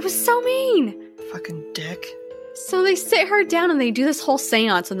 Right. It was so mean. Fucking dick. So they sit her down and they do this whole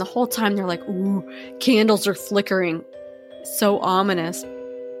seance, and the whole time they're like, ooh, candles are flickering. So ominous.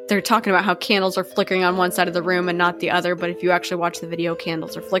 They're talking about how candles are flickering on one side of the room and not the other, but if you actually watch the video,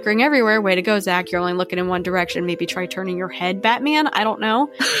 candles are flickering everywhere. Way to go, Zach. You're only looking in one direction. Maybe try turning your head, Batman. I don't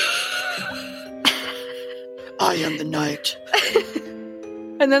know. I am the night.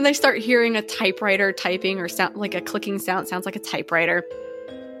 And then they start hearing a typewriter typing, or sound like a clicking sound. Sounds like a typewriter.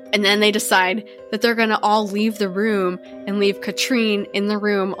 And then they decide that they're going to all leave the room and leave Katrine in the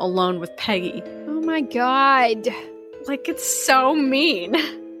room alone with Peggy. Oh my god. Like, it's so mean.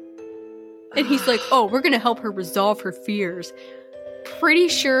 And he's like, oh, we're going to help her resolve her fears. Pretty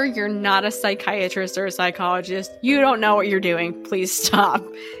sure you're not a psychiatrist or a psychologist. You don't know what you're doing. Please stop.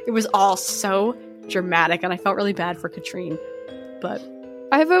 It was all so dramatic, and I felt really bad for Katrine. But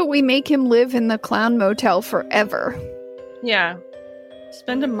I vote we make him live in the clown motel forever. Yeah.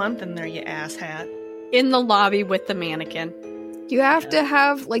 Spend a month in there, you asshat. in the lobby with the mannequin. You have to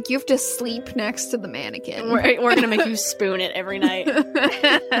have, like, you have to sleep next to the mannequin. We're going to make you spoon it every night.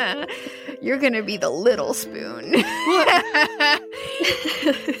 You're going to be the little spoon.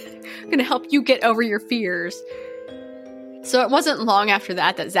 Going to help you get over your fears. So it wasn't long after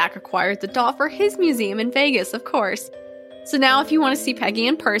that that Zach acquired the doll for his museum in Vegas, of course. So now if you want to see Peggy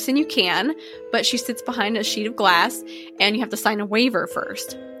in person, you can, but she sits behind a sheet of glass, and you have to sign a waiver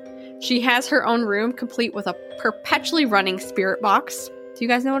first. She has her own room, complete with a perpetually running spirit box. Do you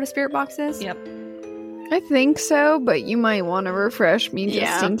guys know what a spirit box is? Yep. I think so, but you might want to refresh me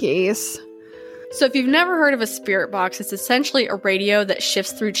just in case. So if you've never heard of a spirit box, it's essentially a radio that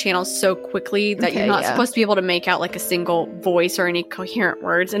shifts through channels so quickly that you're not supposed to be able to make out like a single voice or any coherent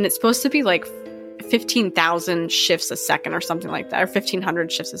words. And it's supposed to be like 15,000 shifts a second or something like that, or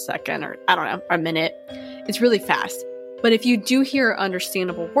 1,500 shifts a second, or I don't know, a minute. It's really fast. But if you do hear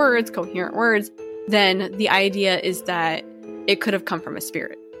understandable words, coherent words, then the idea is that it could have come from a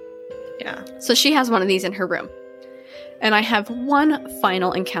spirit. Yeah. So she has one of these in her room. And I have one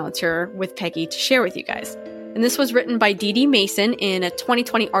final encounter with Peggy to share with you guys. And this was written by Dee Dee Mason in a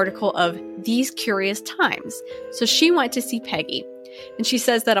 2020 article of These Curious Times. So she went to see Peggy. And she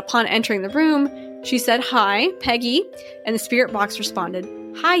says that upon entering the room, she said, "Hi, Peggy." And the spirit box responded,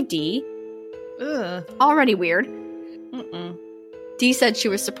 "Hi, Dee." Ugh. Already weird. Mm-mm. Dee said she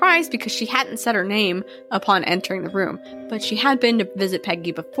was surprised because she hadn't said her name upon entering the room. But she had been to visit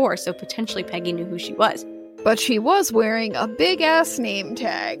Peggy before, so potentially Peggy knew who she was. But she was wearing a big-ass name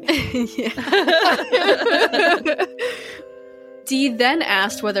tag. Dee then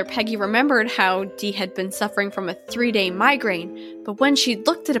asked whether Peggy remembered how Dee had been suffering from a 3-day migraine, but when she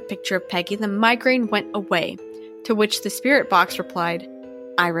looked at a picture of Peggy, the migraine went away, to which the spirit box replied,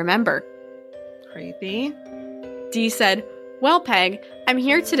 "I remember." Creepy. Dee said, "Well, Peg, I'm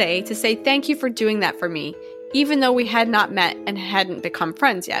here today to say thank you for doing that for me, even though we had not met and hadn't become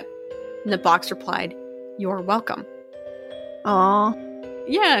friends yet." And the box replied, "You're welcome." Aw.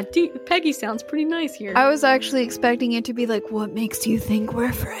 Yeah, Peggy sounds pretty nice here. I was actually expecting it to be like, what makes you think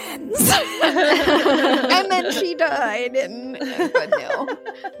we're friends? And then she died, but no.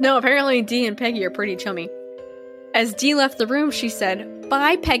 No, apparently Dee and Peggy are pretty chummy. As Dee left the room, she said,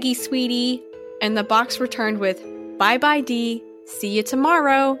 "Bye, Peggy, sweetie." And the box returned with, "Bye-bye, Dee. See you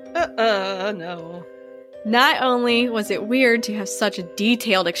tomorrow." No. Not only was it weird to have such a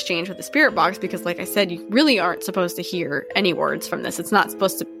detailed exchange with the spirit box, because like I said, you really aren't supposed to hear any words from this. It's not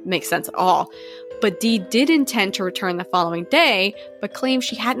supposed to make sense at all. But Dee did intend to return the following day, but claimed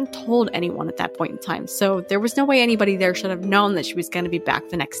she hadn't told anyone at that point in time. So there was no way anybody there should have known that she was going to be back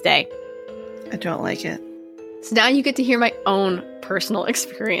the next day. I don't like it. So now you get to hear my own personal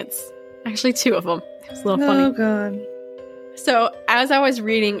experience. Actually, 2 of them. It was a little funny. Oh, God. So, as I was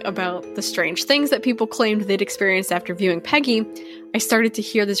reading about the strange things that people claimed they'd experienced after viewing Peggy, I started to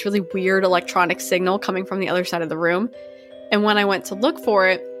hear this really weird electronic signal coming from the other side of the room. And when I went to look for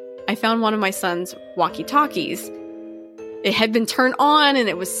it, I found one of my son's walkie-talkies. It had been turned on and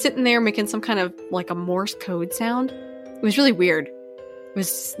it was sitting there making some kind of like a Morse code sound. It was really weird. It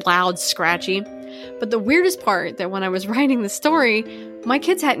was loud, scratchy. But the weirdest part that when I was writing the story, my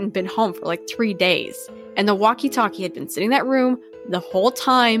kids hadn't been home for like 3 days. And the walkie-talkie had been sitting in that room the whole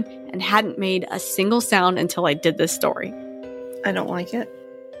time and hadn't made a single sound until I did this story. I don't like it.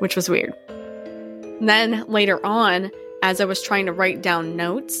 Which was weird. And then later on, as I was trying to write down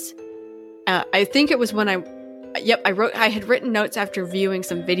notes, I think it was when I had written notes after viewing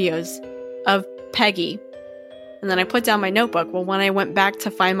some videos of Peggy. And then I put down my notebook. Well, when I went back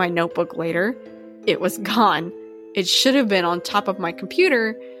to find my notebook later, it was gone. It should have been on top of my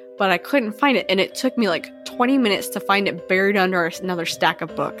computer, but I couldn't find it, and it took me like 20 minutes to find it buried under another stack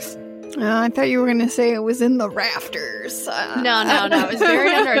of books. I thought you were going to say it was in the rafters. No. It was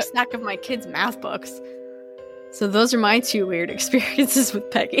buried under a stack of my kids' math books. So those are my 2 weird experiences with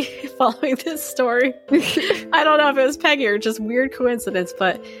Peggy following this story. I don't know if it was Peggy or just weird coincidence,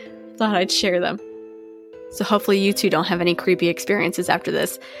 but I thought I'd share them. So hopefully you 2 don't have any creepy experiences after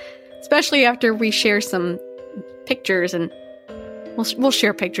this, especially after we share some pictures, and we'll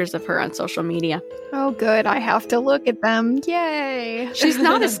share pictures of her on social media. Oh, good. I have to look at them. Yay. She's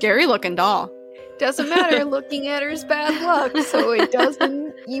not a scary looking doll. Doesn't matter. Looking at her is bad luck, so it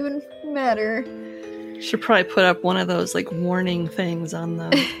doesn't even matter. Should probably put up one of those like warning things on the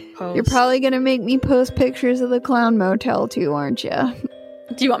post. You're probably going to make me post pictures of the clown motel too, aren't you?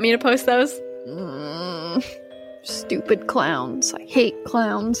 Do you want me to post those? Stupid clowns. I hate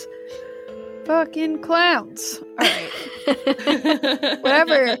clowns. Fucking clowns. Alright.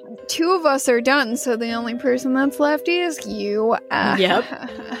 Whatever. 2 of us are done, so the only person that's left is you. Yep.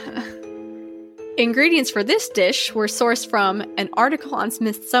 Ingredients for this dish were sourced from an article on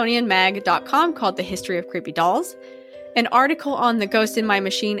SmithsonianMag.com called The History of Creepy Dolls, an article on The Ghost in My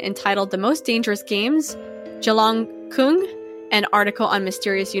Machine entitled The Most Dangerous Games, Jelangkung, an article on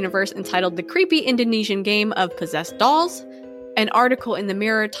Mysterious Universe entitled The Creepy Indonesian Game of Possessed Dolls, an article in The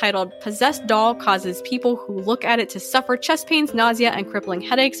Mirror titled Possessed Doll Causes People Who Look at It to Suffer Chest Pains, Nausea, and Crippling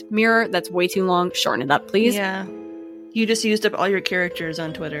Headaches. Mirror, that's way too long. Shorten it up, please. Yeah. You just used up all your characters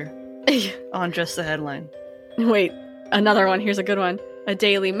on Twitter on just the headline. Wait, another one. Here's a good one. A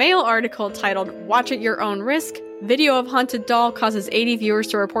Daily Mail article titled Watch at Your Own Risk. Video of haunted doll causes 80 viewers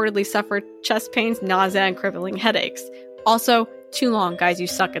to reportedly suffer chest pains, nausea, and crippling headaches. Also, too long, guys. You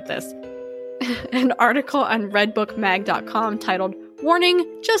suck at this. An article on redbookmag.com titled Warning,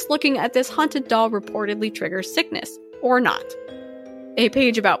 just looking at this haunted doll reportedly triggers sickness. Or not. A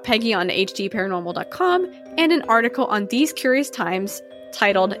page about Peggy on hdparanormal.com, and an article on These Curious Times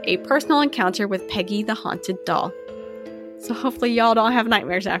titled A Personal Encounter with Peggy the Haunted Doll. So hopefully y'all don't have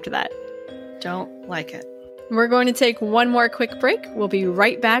nightmares after that. Don't like it. We're going to take one more quick break. We'll be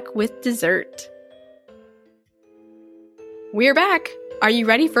right back with dessert. We're back. Are you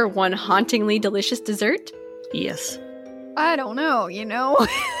ready for one hauntingly delicious dessert? Yes. I don't know, you know?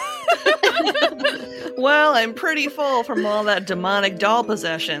 Well, I'm pretty full from all that demonic doll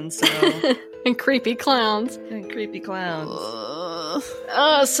possession, so... And creepy clowns. And creepy clowns.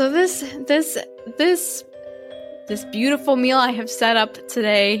 So this beautiful meal I have set up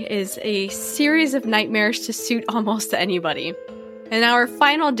today is a series of nightmares to suit almost anybody. And our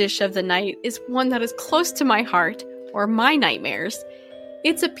final dish of the night is one that is close to my heart, or my nightmares.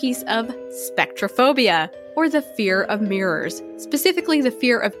 It's a piece of spectrophobia, or the fear of mirrors, specifically the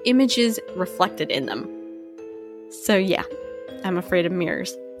fear of images reflected in them. So yeah, I'm afraid of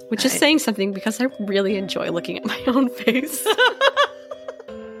mirrors, which is saying something because I really enjoy looking at my own face.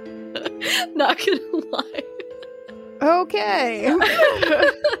 Not gonna lie. Okay.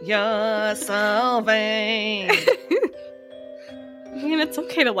 You're so vain. I mean, it's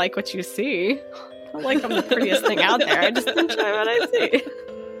okay to like what you see. I don't like I'm the prettiest thing out there. I just enjoy what I see.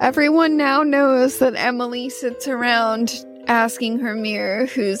 Everyone now knows that Emily sits around asking her mirror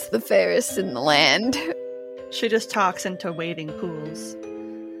who's the fairest in the land. She just talks into wading pools.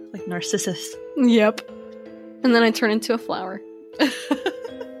 Like Narcissus. Yep. And then I turn into a flower.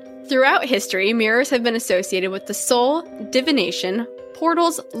 Throughout history, mirrors have been associated with the soul, divination,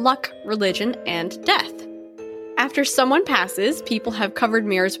 portals, luck, religion, and death. After someone passes, people have covered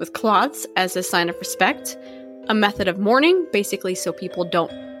mirrors with cloths as a sign of respect, a method of mourning, basically so people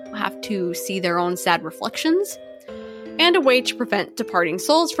don't have to see their own sad reflections, and a way to prevent departing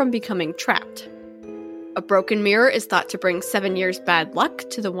souls from becoming trapped. A broken mirror is thought to bring 7 years bad luck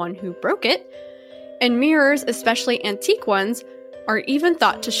to the one who broke it, and mirrors, especially antique ones, are even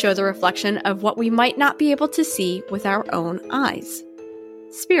thought to show the reflection of what we might not be able to see with our own eyes.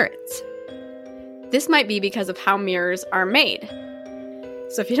 Spirits. This might be because of how mirrors are made.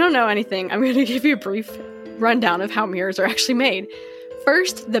 So if you don't know anything, I'm going to give you a brief rundown of how mirrors are actually made.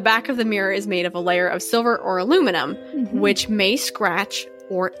 First, the back of the mirror is made of a layer of silver or aluminum, which may scratch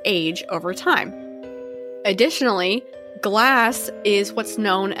or age over time. Additionally, glass is what's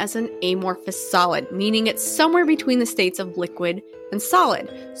known as an amorphous solid, meaning it's somewhere between the states of liquid and solid.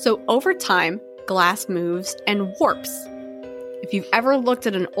 So over time, glass moves and warps. If you've ever looked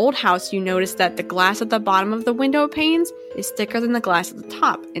at an old house, you notice that the glass at the bottom of the window panes is thicker than the glass at the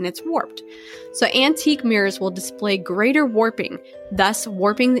top, and it's warped. So antique mirrors will display greater warping, thus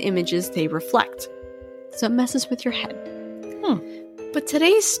warping the images they reflect. So it messes with your head. But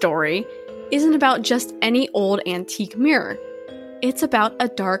today's story isn't about just any old antique mirror. It's about a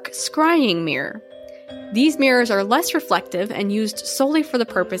dark scrying mirror. These mirrors are less reflective and used solely for the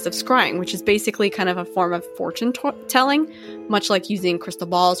purpose of scrying, which is basically kind of a form of fortune telling, much like using crystal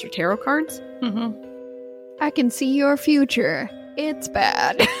balls or tarot cards. I can see your future. It's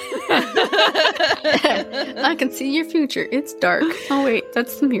bad. I can see your future. It's dark. Oh wait,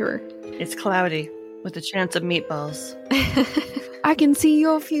 that's the mirror. It's cloudy with a chance of meatballs. I can see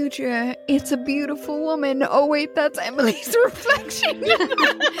your future. It's a beautiful woman. Oh wait, that's Emily's reflection.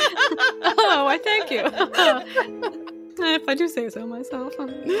 Oh, I thank you. If I do say so myself.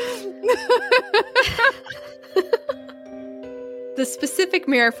 The specific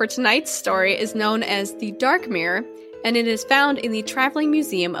mirror for tonight's story is known as the Dark Mirror, and it is found in the Traveling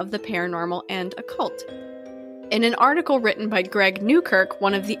Museum of the Paranormal and Occult. In an article written by Greg Newkirk,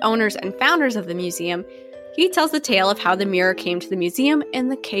 one of the owners and founders of the museum, he tells the tale of how the mirror came to the museum and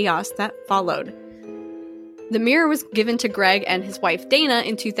the chaos that followed. The mirror was given to Greg and his wife Dana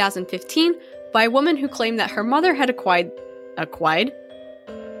in 2015 by a woman who claimed that her mother had acquired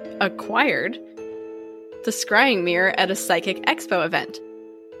the scrying mirror at a psychic expo event.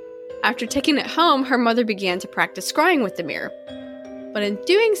 After taking it home, her mother began to practice scrying with the mirror. But in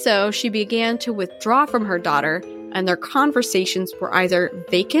doing so, she began to withdraw from her daughter, and their conversations were either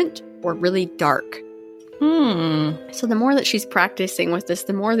vacant or really dark. So the more that she's practicing with this,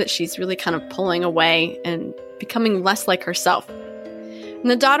 the more that she's really kind of pulling away and becoming less like herself. And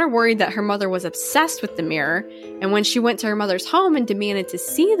the daughter worried that her mother was obsessed with the mirror, and when she went to her mother's home and demanded to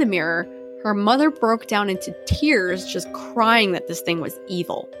see the mirror, her mother broke down into tears, just crying that this thing was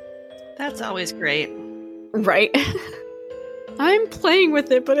evil. That's always great. Right? I'm playing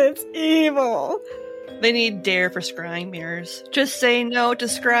with it, but it's evil. They need DARE for scrying mirrors. Just say no to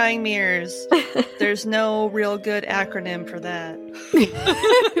scrying mirrors. There's no real good acronym for that.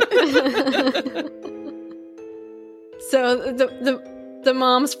 So the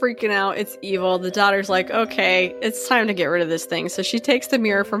mom's freaking out. It's evil. The daughter's like, okay, it's time to get rid of this thing. So she takes the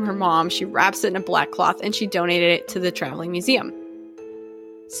mirror from her mom, she wraps it in a black cloth, and she donated it to the Traveling Museum.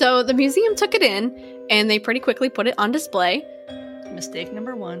 So the museum took it in, and they pretty quickly put it on display. Mistake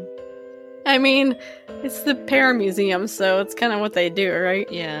number 1. I mean, it's the Paramuseum, so it's kind of what they do, right?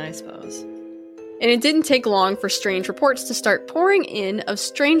 Yeah, I suppose. And it didn't take long for strange reports to start pouring in of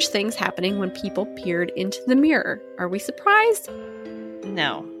strange things happening when people peered into the mirror. Are we surprised?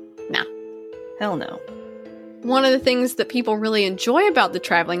 No. No. Hell no. One of the things that people really enjoy about the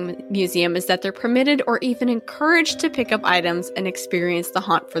traveling museum is that they're permitted or even encouraged to pick up items and experience the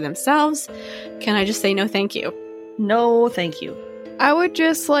haunt for themselves. Can I just say no thank you? No, thank you. I would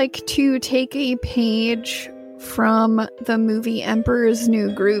just like to take a page from the movie Emperor's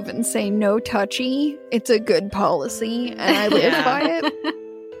New Groove and say no touchy. It's a good policy, and I live Yeah. by it.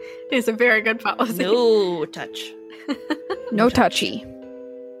 It's a very good policy. No touch. No touchy.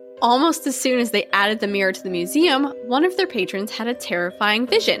 Almost as soon as they added the mirror to the museum, one of their patrons had a terrifying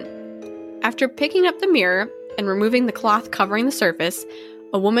vision. After picking up the mirror and removing the cloth covering the surface,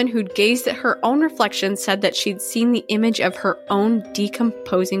 a woman who'd gazed at her own reflection said that she'd seen the image of her own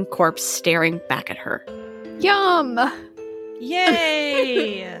decomposing corpse staring back at her. Yum!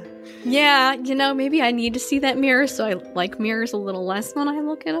 Yay! Yeah, you know, maybe I need to see that mirror, so I like mirrors a little less when I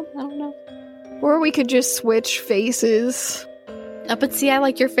look at them. I don't know. Or we could just switch faces. But see, I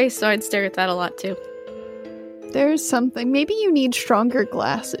like your face, so I'd stare at that a lot too. There's something. Maybe you need stronger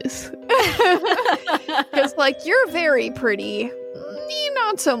glasses. Because, like, you're very pretty. Me,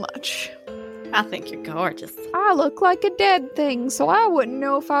 not so much. I think you're gorgeous. I look like a dead thing, so I wouldn't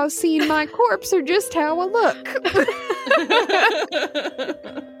know if I was seeing my corpse or just how I look.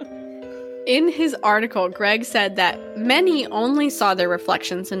 In his article, Greg said that many only saw their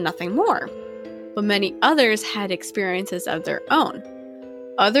reflections and nothing more, but many others had experiences of their own.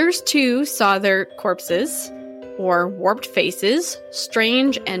 Others, too, saw their corpses, or warped faces,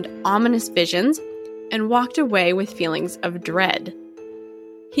 strange and ominous visions, and walked away with feelings of dread.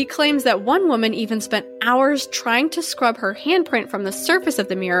 He claims that one woman even spent hours trying to scrub her handprint from the surface of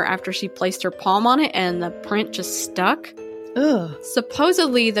the mirror after she placed her palm on it and the print just stuck. Ugh.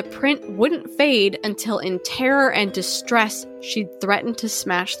 Supposedly, the print wouldn't fade until in terror and distress, she'd threatened to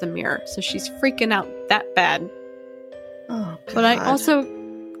smash the mirror. So she's freaking out that bad. Oh, God. But I also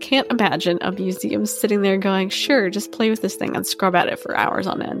can't imagine a museum sitting there going, sure, just play with this thing and scrub at it for hours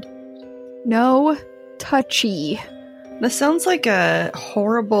on end. No touchy. This sounds like a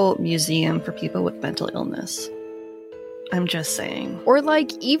horrible museum for people with mental illness. I'm just saying. Or,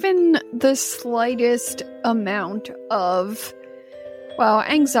 like, even the slightest amount of... Well,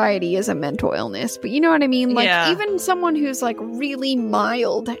 anxiety is a mental illness, but you know what I mean? Like, Yeah. even someone who's, like, really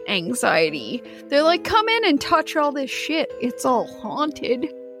mild anxiety, they're like, come in and touch all this shit. It's all haunted.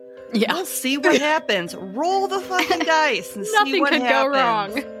 Yeah. We'll see what happens. Roll the fucking dice and see Nothing what could happens.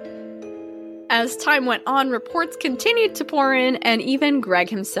 go wrong. As time went on, reports continued to pour in, and even Greg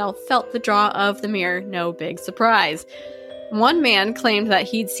himself felt the draw of the mirror. No big surprise. One man claimed that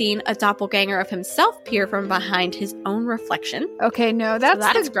he'd seen a doppelganger of himself peer from behind his own reflection. Okay, no, So that's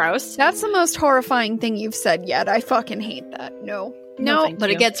that is gross. That's the most horrifying thing you've said yet. I fucking hate that. No. No, thank But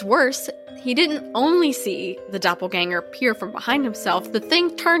you. it gets worse. He didn't only see the doppelganger peer from behind himself. The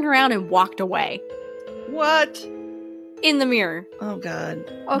thing turned around and walked away. What? In the mirror. Oh, God.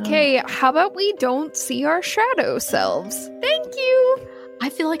 Okay, how about we don't see our shadow selves? Thank you. I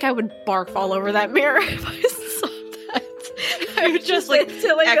feel like I would barf all over that mirror if I saw that. I would Just like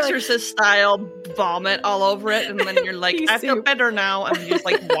silly, Exorcist style vomit all over it, and then you're like, Pea I feel soup. better now, and you just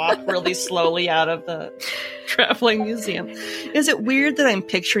like walk really slowly out of the traveling museum. Is it weird that I'm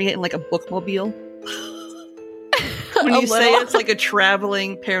picturing it in like a bookmobile? When you say it's like a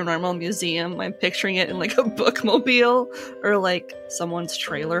traveling paranormal museum, I'm picturing it in like a bookmobile or like someone's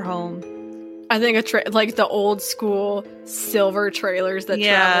trailer home. I think like the old school silver trailers that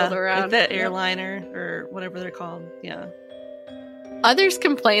traveled around. like that airliner or whatever they're called. Yeah. Others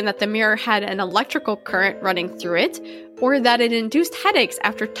complained that the mirror had an electrical current running through it, or that it induced headaches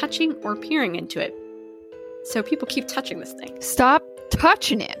after touching or peering into it. So people keep touching this thing. Stop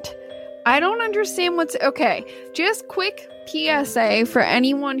touching it. I don't understand what's... Okay, just quick PSA for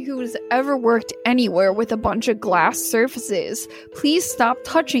anyone who's ever worked anywhere with a bunch of glass surfaces. Please stop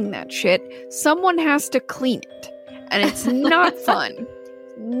touching that shit. Someone has to clean it. And it's not fun.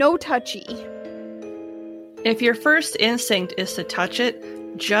 No touchy. If your first instinct is to touch it,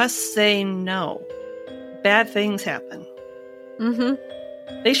 just say no. Bad things happen.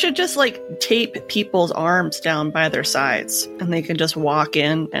 Mm-hmm. They should just like tape people's arms down by their sides and they can just walk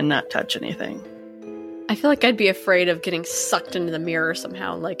in and not touch anything. I feel like I'd be afraid of getting sucked into the mirror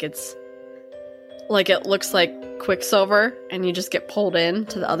somehow. Like it looks like Quicksilver and you just get pulled in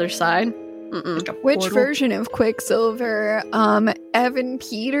to the other side. Mm-mm. Like a Which portal? version of Quicksilver? Evan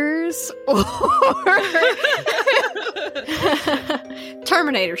Peters or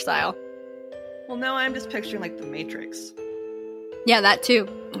Terminator style. Well, no, I'm just picturing like the Matrix, Yeah, that too.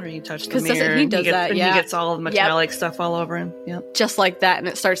 where you touch the 'Cause doesn't mirror. he and does gets, that, and yeah. he gets all the metallic stuff all over him. Yep. Just like that, and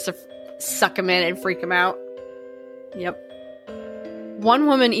it starts to suck him in and freak him out. Yep. One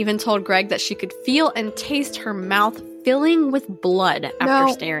woman even told Greg that she could feel and taste her mouth filling with blood after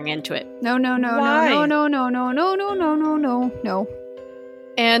No. staring into it. no. Why?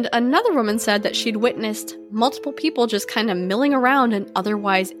 And another woman said that she'd witnessed multiple people just kind of milling around an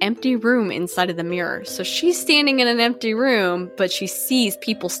otherwise empty room inside of the mirror. So she's standing in an empty room, but she sees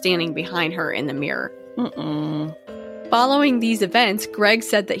people standing behind her in the mirror. Mm-mm. Following these events, Greg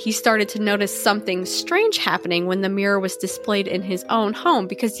said that he started to notice something strange happening when the mirror was displayed in his own home.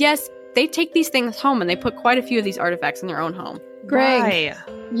 Because yes, they take these things home and they put quite a few of these artifacts in their own home. Greg, Why?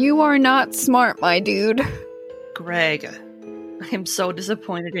 you are not smart, my dude. Greg, I am so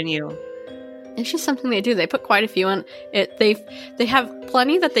disappointed in you. It's just something they do. They put quite a few in it. They have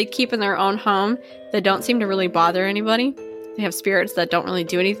plenty that they keep in their own home that don't seem to really bother anybody. They have spirits that don't really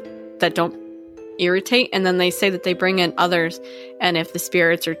do anything, that don't irritate, and then they say that they bring in others, and if the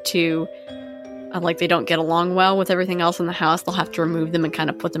spirits are too like they don't get along well with everything else in the house, they'll have to remove them and kind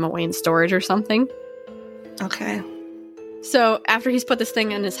of put them away in storage or something. Okay. So after he's put this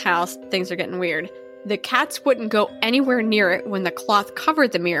thing in his house, things are getting weird. The cats wouldn't go anywhere near it when the cloth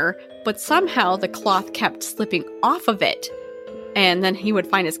covered the mirror, but somehow the cloth kept slipping off of it. And then he would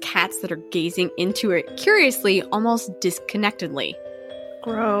find his cats that are gazing into it curiously, almost disconnectedly.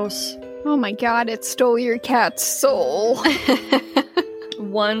 Gross. Oh my god, it stole your cat's soul.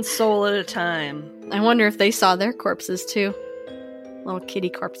 One soul at a time. I wonder if they saw their corpses too. Little kitty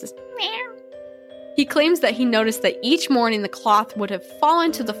corpses. He claims that he noticed that each morning the cloth would have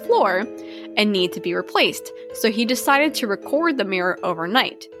fallen to the floor and need to be replaced, so he decided to record the mirror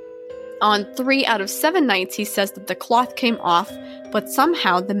overnight. On 3 out of 7 nights, he says that the cloth came off, but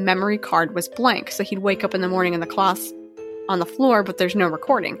somehow the memory card was blank, so he'd wake up in the morning and the cloth's on the floor, but there's no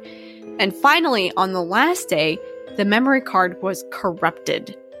recording. And finally, on the last day, the memory card was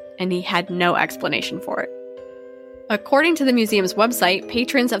corrupted, and he had no explanation for it. According to the museum's website,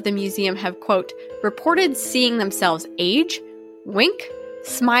 patrons of the museum have, quote, reported seeing themselves age, wink,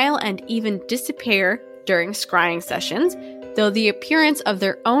 smile, and even disappear during scrying sessions, though the appearance of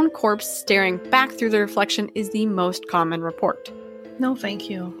their own corpse staring back through the reflection is the most common report. No, thank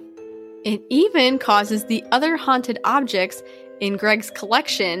you. It even causes the other haunted objects in Greg's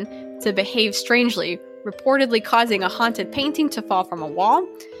collection to behave strangely, reportedly causing a haunted painting to fall from a wall,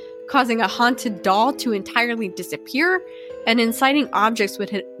 causing a haunted doll to entirely disappear, and inciting objects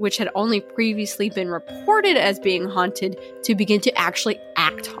which had only previously been reported as being haunted to begin to actually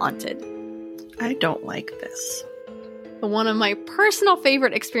act haunted. I don't like this. But one of my personal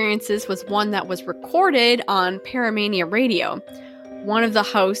favorite experiences was one that was recorded on Paramania Radio. One of the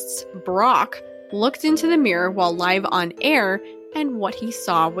hosts, Brock, looked into the mirror while live on air, and what he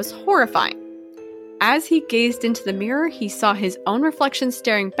saw was horrifying. As he gazed into the mirror, he saw his own reflection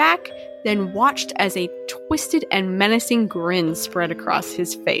staring back, then watched as a twisted and menacing grin spread across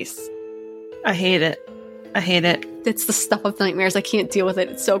his face. I hate it. I hate it. It's the stuff of nightmares. I can't deal with it.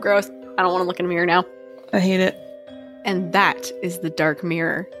 It's so gross. I don't want to look in a mirror now. I hate it. And that is the dark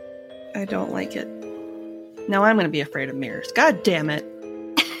mirror. I don't like it. Now I'm going to be afraid of mirrors. God damn it.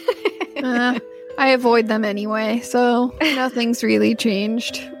 I avoid them anyway, so nothing's really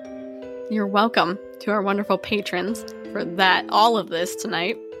changed. You're welcome to our wonderful patrons for all of this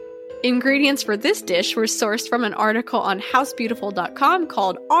tonight. Ingredients for this dish were sourced from an article on housebeautiful.com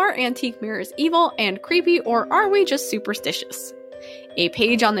called Are Antique Mirrors Evil and Creepy, or Are We Just Superstitious? A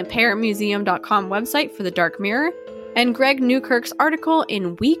page on the paramuseum.com website for the dark mirror, and Greg Newkirk's article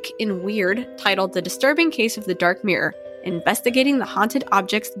in Week in Weird titled The Disturbing Case of the Dark Mirror, Investigating the Haunted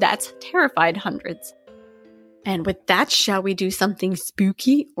Objects That Terrified Hundreds. And with that, shall we do something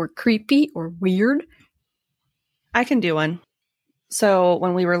spooky or creepy or weird? I can do one. So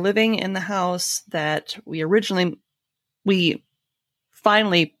when we were living in the house that we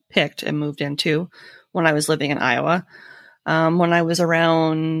finally picked and moved into when I was living in Iowa, when I was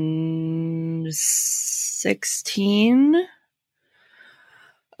around 16,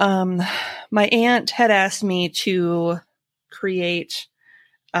 my aunt had asked me to create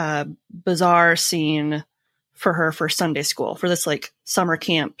a bizarre scene for her for Sunday school, for this like summer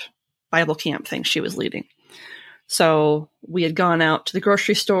camp, Bible camp thing she was leading. So we had gone out to the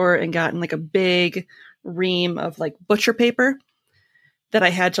grocery store and gotten like a big ream of like butcher paper that I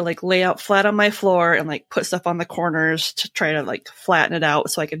had to like lay out flat on my floor and like put stuff on the corners to try to like flatten it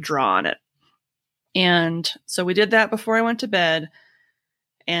out so I could draw on it. And so we did that before I went to bed.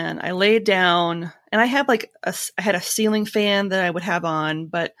 And I laid down, and I had I had a ceiling fan that I would have on,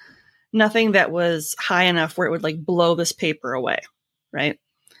 but nothing that was high enough where it would like blow this paper away. Right.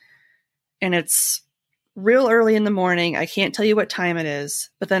 And it's real early in the morning. I can't tell you what time it is,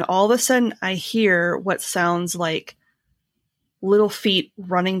 but then all of a sudden I hear what sounds like little feet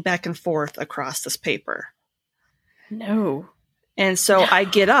running back and forth across this paper. No. And so I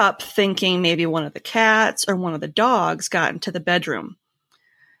get up thinking maybe one of the cats or one of the dogs got into the bedroom.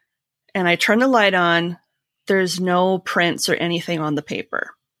 And I turn the light on. There's no prints or anything on the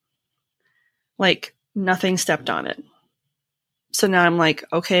paper. Like nothing stepped on it. So now I'm like,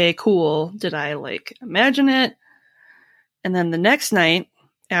 okay, cool. Did I like imagine it? And then the next night,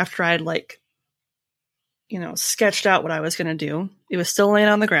 after I'd like, sketched out what I was going to do, it was still laying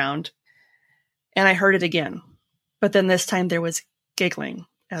on the ground. And I heard it again. But then this time there was giggling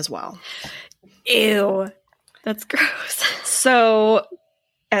as well. Ew. That's gross. So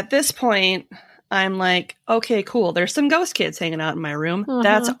at this point, I'm like, okay, cool. There's some ghost kids hanging out in my room.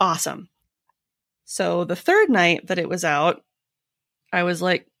 That's awesome. So the third night that it was out, I was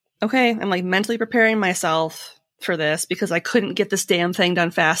like, okay, I'm like mentally preparing myself for this because I couldn't get this damn thing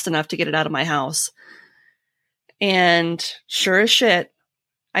done fast enough to get it out of my house. And sure as shit,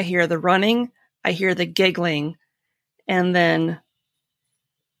 I hear the running, I hear the giggling, and then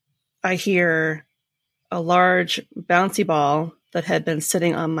I hear a large bouncy ball that had been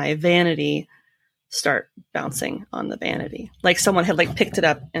sitting on my vanity start bouncing on the vanity. Like someone had like picked it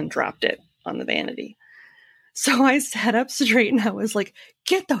up and dropped it on the vanity. So I sat up straight and I was like,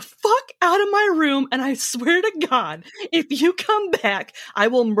 get the fuck out of my room. And I swear to God, if you come back, I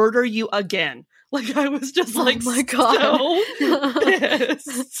will murder you again. Like I was just like, oh my God. so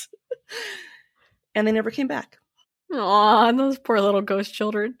pissed. And they never came back. Aw, those poor little ghost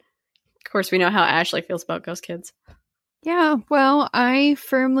children. Of course, we know how Ashley feels about ghost kids. Yeah, well, I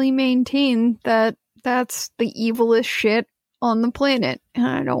firmly maintain that that's the evilest shit on the planet, and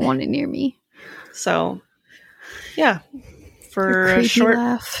I don't want it near me. So, yeah, for a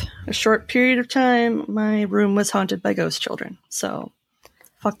short period of time, my room was haunted by ghost children. So,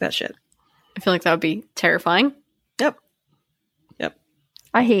 fuck that shit. I feel like that would be terrifying. Yep.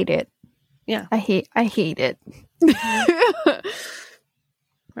 I hate it. Yeah. I hate it. All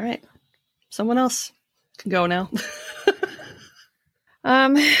right. Someone else can go now.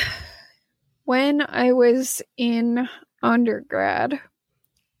 When I was in undergrad,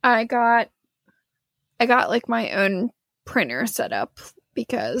 I got like my own printer set up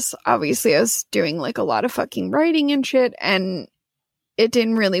because obviously I was doing like a lot of fucking writing and shit, and it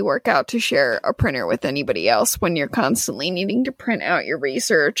didn't really work out to share a printer with anybody else when you're constantly needing to print out your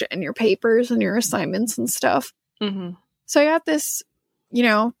research and your papers and your assignments and stuff. Mm-hmm. So I got this,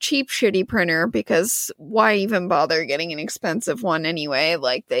 cheap, shitty printer because why even bother getting an expensive one anyway?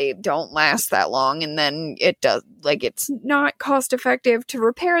 Like, they don't last that long, and then it's not cost effective to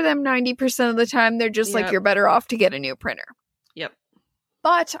repair them 90% of the time. They're just like, you're better off to get a new printer. Yep.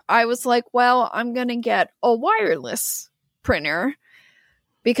 But I was like, well, I'm going to get a wireless printer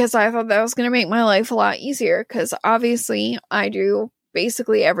because I thought that was going to make my life a lot easier because obviously I do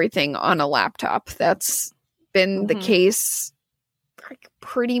basically everything on a laptop. That's been the case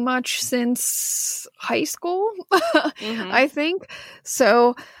pretty much since high school, I think.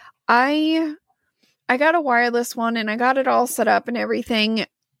 So I got a wireless one and I got it all set up and everything.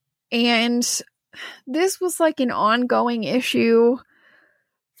 And this was like an ongoing issue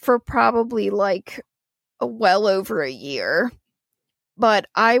for probably like well over a year. But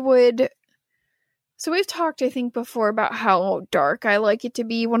so we've talked, I think, before about how dark I like it to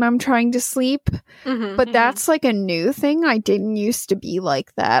be when I'm trying to sleep. But that's like a new thing. I didn't used to be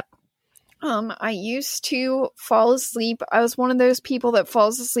like that. I used to fall asleep. I was one of those people that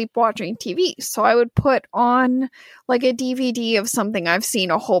falls asleep watching TV. So I would put on like a DVD of something I've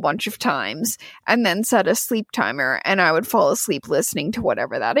seen a whole bunch of times and then set a sleep timer, and I would fall asleep listening to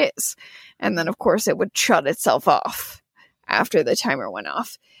whatever that is. And then, of course, it would shut itself off after the timer went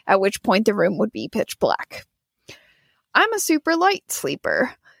off, at which point the room would be pitch black. I'm a super light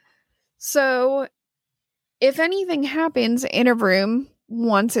sleeper. So if anything happens in a room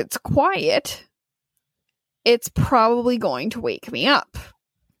once it's quiet, it's probably going to wake me up.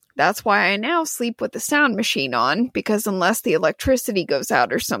 That's why I now sleep with the sound machine on, because unless the electricity goes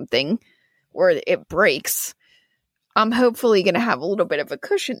out or something, or it breaks, I'm hopefully going to have a little bit of a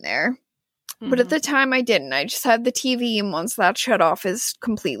cushion there. But at the time I didn't. I just had the TV, and once that shut off, is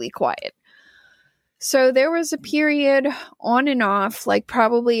completely quiet. So there was a period on and off, like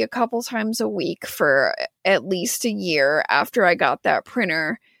probably a couple times a week for at least a year after I got that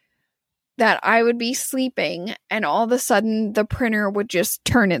printer, that I would be sleeping and all of a sudden the printer would just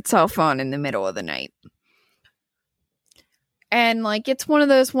turn itself on in the middle of the night. And, like, it's one of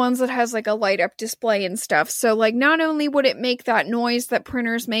those ones that has, like, a light-up display and stuff. So, like, not only would it make that noise that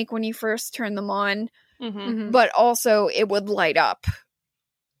printers make when you first turn them on, but also it would light up.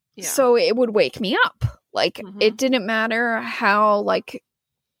 Yeah. So it would wake me up. Like, it didn't matter how, like,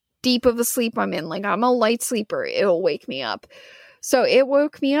 deep of a sleep I'm in. Like, I'm a light sleeper. It'll wake me up. So it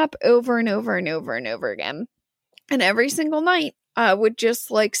woke me up over and over and over and over again. And every single night, I would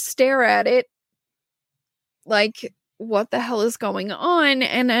just, like, stare at it, like, what the hell is going on?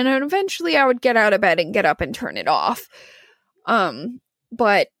 And then eventually I would get out of bed and get up and turn it off.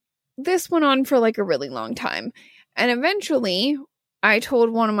 But this went on for, like, a really long time. And eventually I told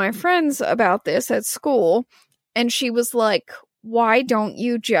one of my friends about this at school, and she was like, why don't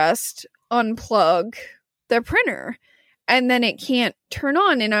you just unplug the printer? And then it can't turn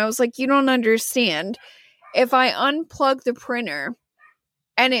on. And I was like, you don't understand. If I unplug the printer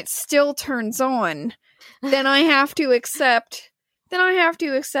and it still turns on, then I have to accept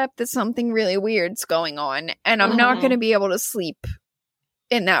that something really weird's going on, and I'm not going to be able to sleep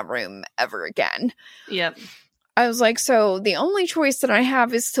in that room ever again. Yep. I was like, so the only choice that I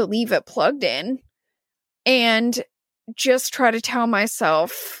have is to leave it plugged in and just try to tell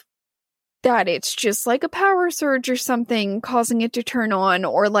myself that it's just like a power surge or something causing it to turn on,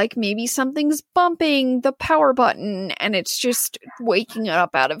 or like maybe something's bumping the power button and it's just waking it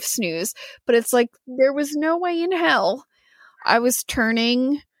up out of snooze. But it's like, there was no way in hell I was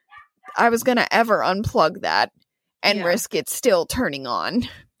going to ever unplug that and risk it still turning on.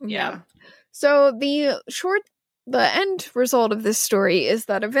 Yeah. So the end result of this story is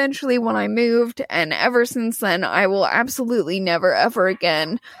that eventually when I moved, and ever since then, I will absolutely never ever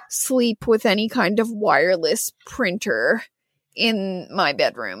again sleep with any kind of wireless printer in my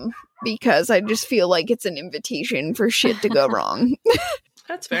bedroom, because I just feel like it's an invitation for shit to go wrong.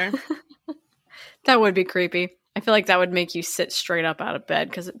 That's fair. That would be creepy. I feel like that would make you sit straight up out of bed,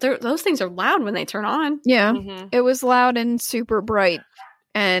 because those things are loud when they turn on. Yeah, It was loud and super bright,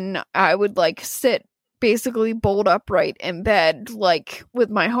 and I would like sit basically bolt upright in bed, like with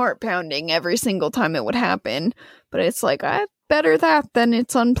my heart pounding every single time it would happen. But it's like, better that than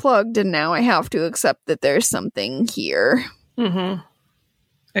it's unplugged, and now I have to accept that there's something here.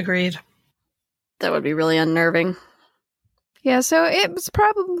 Agreed. That would be really unnerving. Yeah, so it was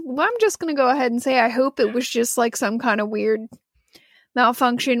probably, I'm just gonna go ahead and say I hope it was just like some kind of weird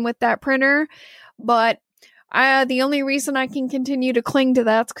malfunction with that printer, but the only reason I can continue to cling to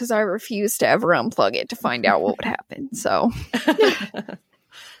that's because I refuse to ever unplug it to find out what would happen. So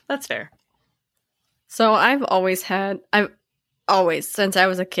that's fair. So I've always, since I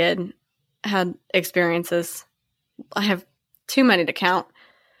was a kid, had experiences. I have too many to count,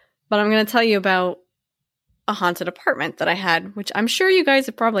 but I'm going to tell you about a haunted apartment that I had, which I'm sure you guys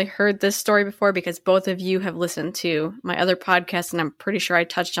have probably heard this story before because both of you have listened to my other podcast, and I'm pretty sure I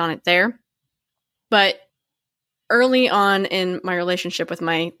touched on it there. But early on in my relationship with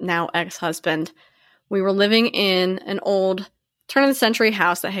my now ex-husband, we were living in an old turn-of-the-century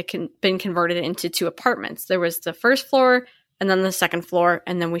house that had been converted into 2 apartments. There was the first floor and then the second floor,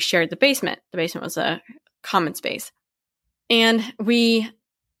 and then we shared the basement. The basement was a common space. And we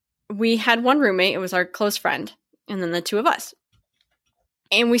had one roommate. It was our close friend, and then the 2 of us.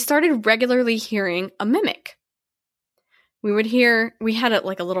 And we started regularly hearing a mimic. We had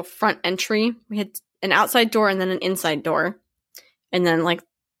a little front entry. We had an outside door and then an inside door. And then like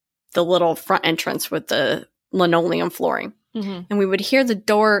the little front entrance with the linoleum flooring. And we would hear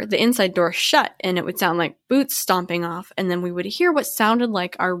the inside door shut, and it would sound like boots stomping off. And then we would hear what sounded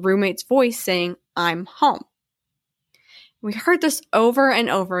like our roommate's voice saying, "I'm home." We heard this over and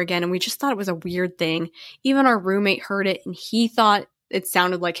over again, and we just thought it was a weird thing. Even our roommate heard it, and he thought it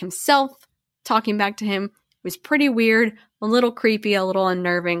sounded like himself talking back to him. It was pretty weird, a little creepy, a little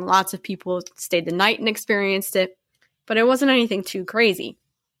unnerving. Lots of people stayed the night and experienced it, but it wasn't anything too crazy.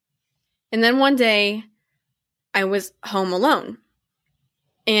 And then one day, I was home alone.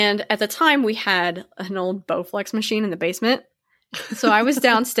 And at the time, we had an old Bowflex machine in the basement. So I was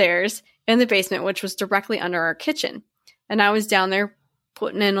downstairs in the basement, which was directly under our kitchen. And I was down there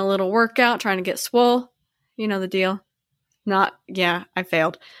putting in a little workout, trying to get swole. You know the deal. I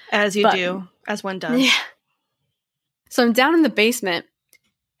failed. As you do, as one does. Yeah. So I'm down in the basement,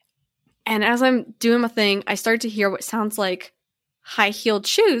 and as I'm doing my thing, I start to hear what sounds like high-heeled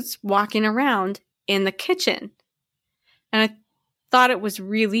shoes walking around in the kitchen. And I thought it was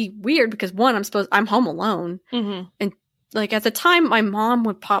really weird because, one, I'm home alone. And like at the time, my mom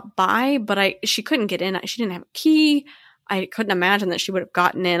would pop by, but she couldn't get in. She didn't have a key. I couldn't imagine that she would have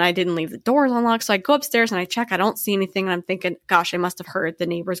gotten in. I didn't leave the doors unlocked. So I go upstairs and I check. I don't see anything. And I'm thinking, gosh, I must have heard the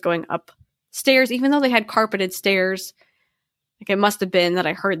neighbors going upstairs, even though they had carpeted stairs. Like, it must have been that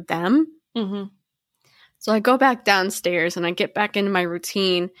I heard them. Mm-hmm. So I go back downstairs and I get back into my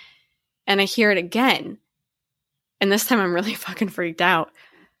routine and I hear it again. And this time I'm really fucking freaked out.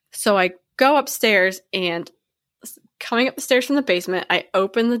 So I go upstairs, and coming up the stairs from the basement, I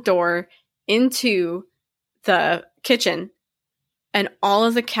open the door into the kitchen, and all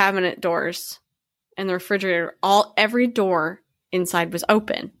of the cabinet doors and the refrigerator, every door inside was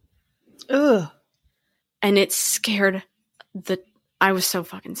open. Ugh. And it scared I was so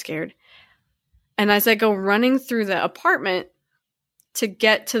fucking scared. And as I go running through the apartment to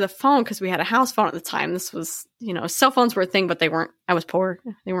get to the phone, because we had a house phone at the time, this was, cell phones were a thing, but I was poor.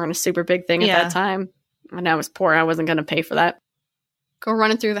 They weren't a super big thing at that time. And I was poor. I wasn't going to pay for that. Go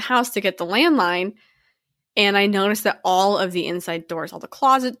running through the house to get the landline. And I noticed that all of the inside doors, all the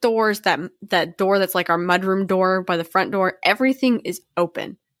closet doors, that door that's like our mudroom door by the front door, everything is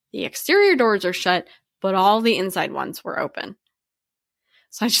open. The exterior doors are shut, but all the inside ones were open.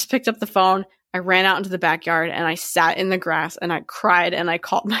 So I just picked up the phone. I ran out into the backyard and I sat in the grass and I cried and I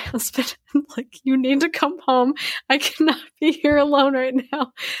called my husband. Like, you need to come home. I cannot be here alone right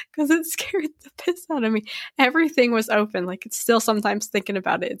now, because it scared the piss out of me. Everything was open. Like, it's still sometimes thinking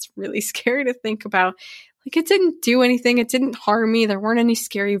about it, it's really scary to think about. Like, it didn't do anything. It didn't harm me. There weren't any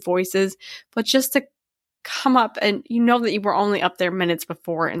scary voices. But just to come up and that you were only up there minutes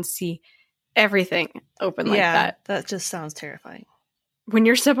before and see everything open like that. That just sounds terrifying. When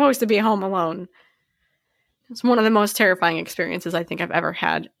you're supposed to be home alone. It's one of the most terrifying experiences I think I've ever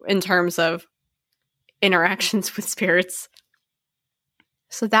had in terms of interactions with spirits.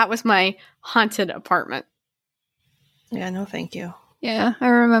 So that was my haunted apartment. Yeah, no thank you. Yeah, I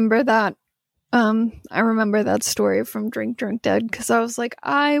remember that. I remember that story from Drink Drunk Dead, because I was like,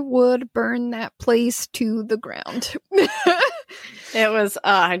 I would burn that place to the ground. It was,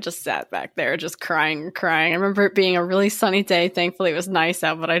 I just sat back there just crying. I remember it being a really sunny day. Thankfully, it was nice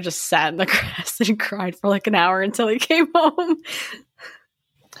out, but I just sat in the grass and cried for like an hour until he came home.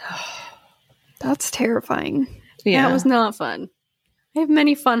 That's terrifying. Yeah. That was not fun. I have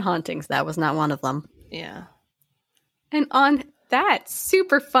many fun hauntings. That was not one of them. Yeah. And on that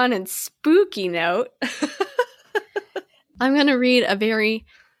super fun and spooky note, I'm going to read a very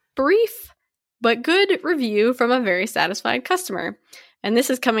brief but good review from a very satisfied customer. And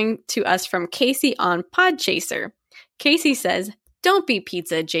this is coming to us from Casey on Podchaser. Casey says, "Don't be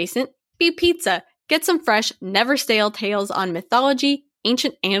pizza adjacent, be pizza. Get some fresh, never stale tales on mythology,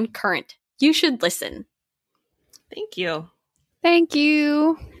 ancient and current. You should listen." Thank you. Thank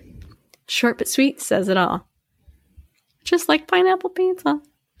you. Short but sweet says it all. Just like pineapple pizza.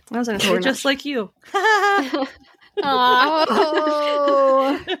 I was going to say, just like you.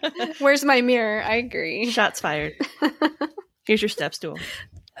 Oh. Where's my mirror? I agree. Shots fired. Here's your step stool.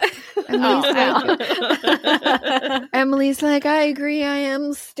 Emily's like, I agree, I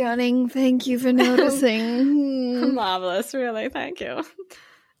am stunning. Thank you for noticing. Marvelous, really. Thank you.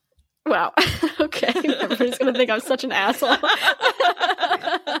 Wow. Okay. Everybody's going to think I'm such an asshole.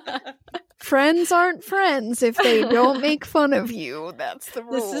 Friends aren't friends if they don't make fun of you. That's the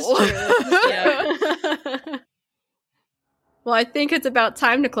rule. This is true. Well, I think it's about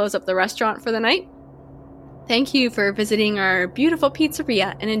time to close up the restaurant for the night. Thank you for visiting our beautiful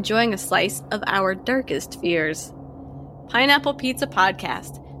pizzeria and enjoying a slice of our darkest fears. Pineapple Pizza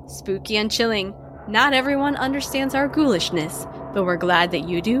Podcast. Spooky and chilling. Not everyone understands our ghoulishness, but we're glad that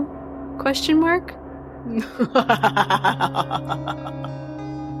you do? ?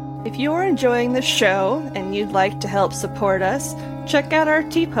 If you're enjoying the show and you'd like to help support us, check out our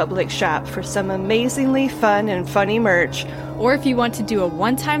TeePublic shop for some amazingly fun and funny merch. Or if you want to do a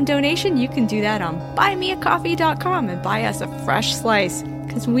one-time donation, you can do that on buymeacoffee.com and buy us a fresh slice,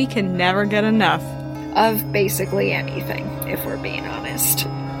 because we can never get enough. Of basically anything, if we're being honest.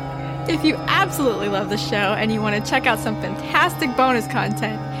 If you absolutely love the show and you want to check out some fantastic bonus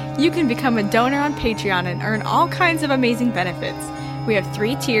content, you can become a donor on Patreon and earn all kinds of amazing benefits. We have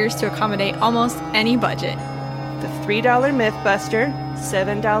 3 tiers to accommodate almost any budget. The $3 Mythbuster,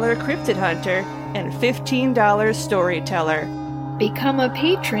 $7 Cryptid Hunter, and $15 Storyteller. Become a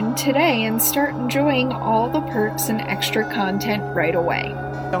patron today and start enjoying all the perks and extra content right away.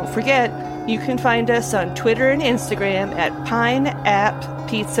 Don't forget, you can find us on Twitter and Instagram at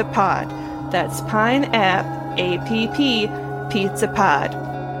PineAppPizzaPod. That's PineApp Pizza Pod.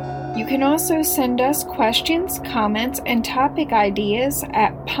 You can also send us questions, comments, and topic ideas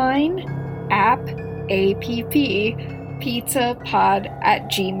at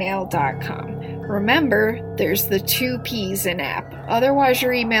PineAppPizzapod@gmail.com. Remember, there's the 2 P's in app. Otherwise,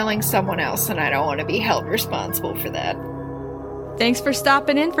 you're emailing someone else, and I don't want to be held responsible for that. Thanks for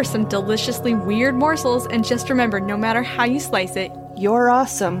stopping in for some deliciously weird morsels, and just remember, no matter how you slice it, You're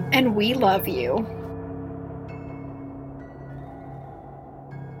awesome. And we love you.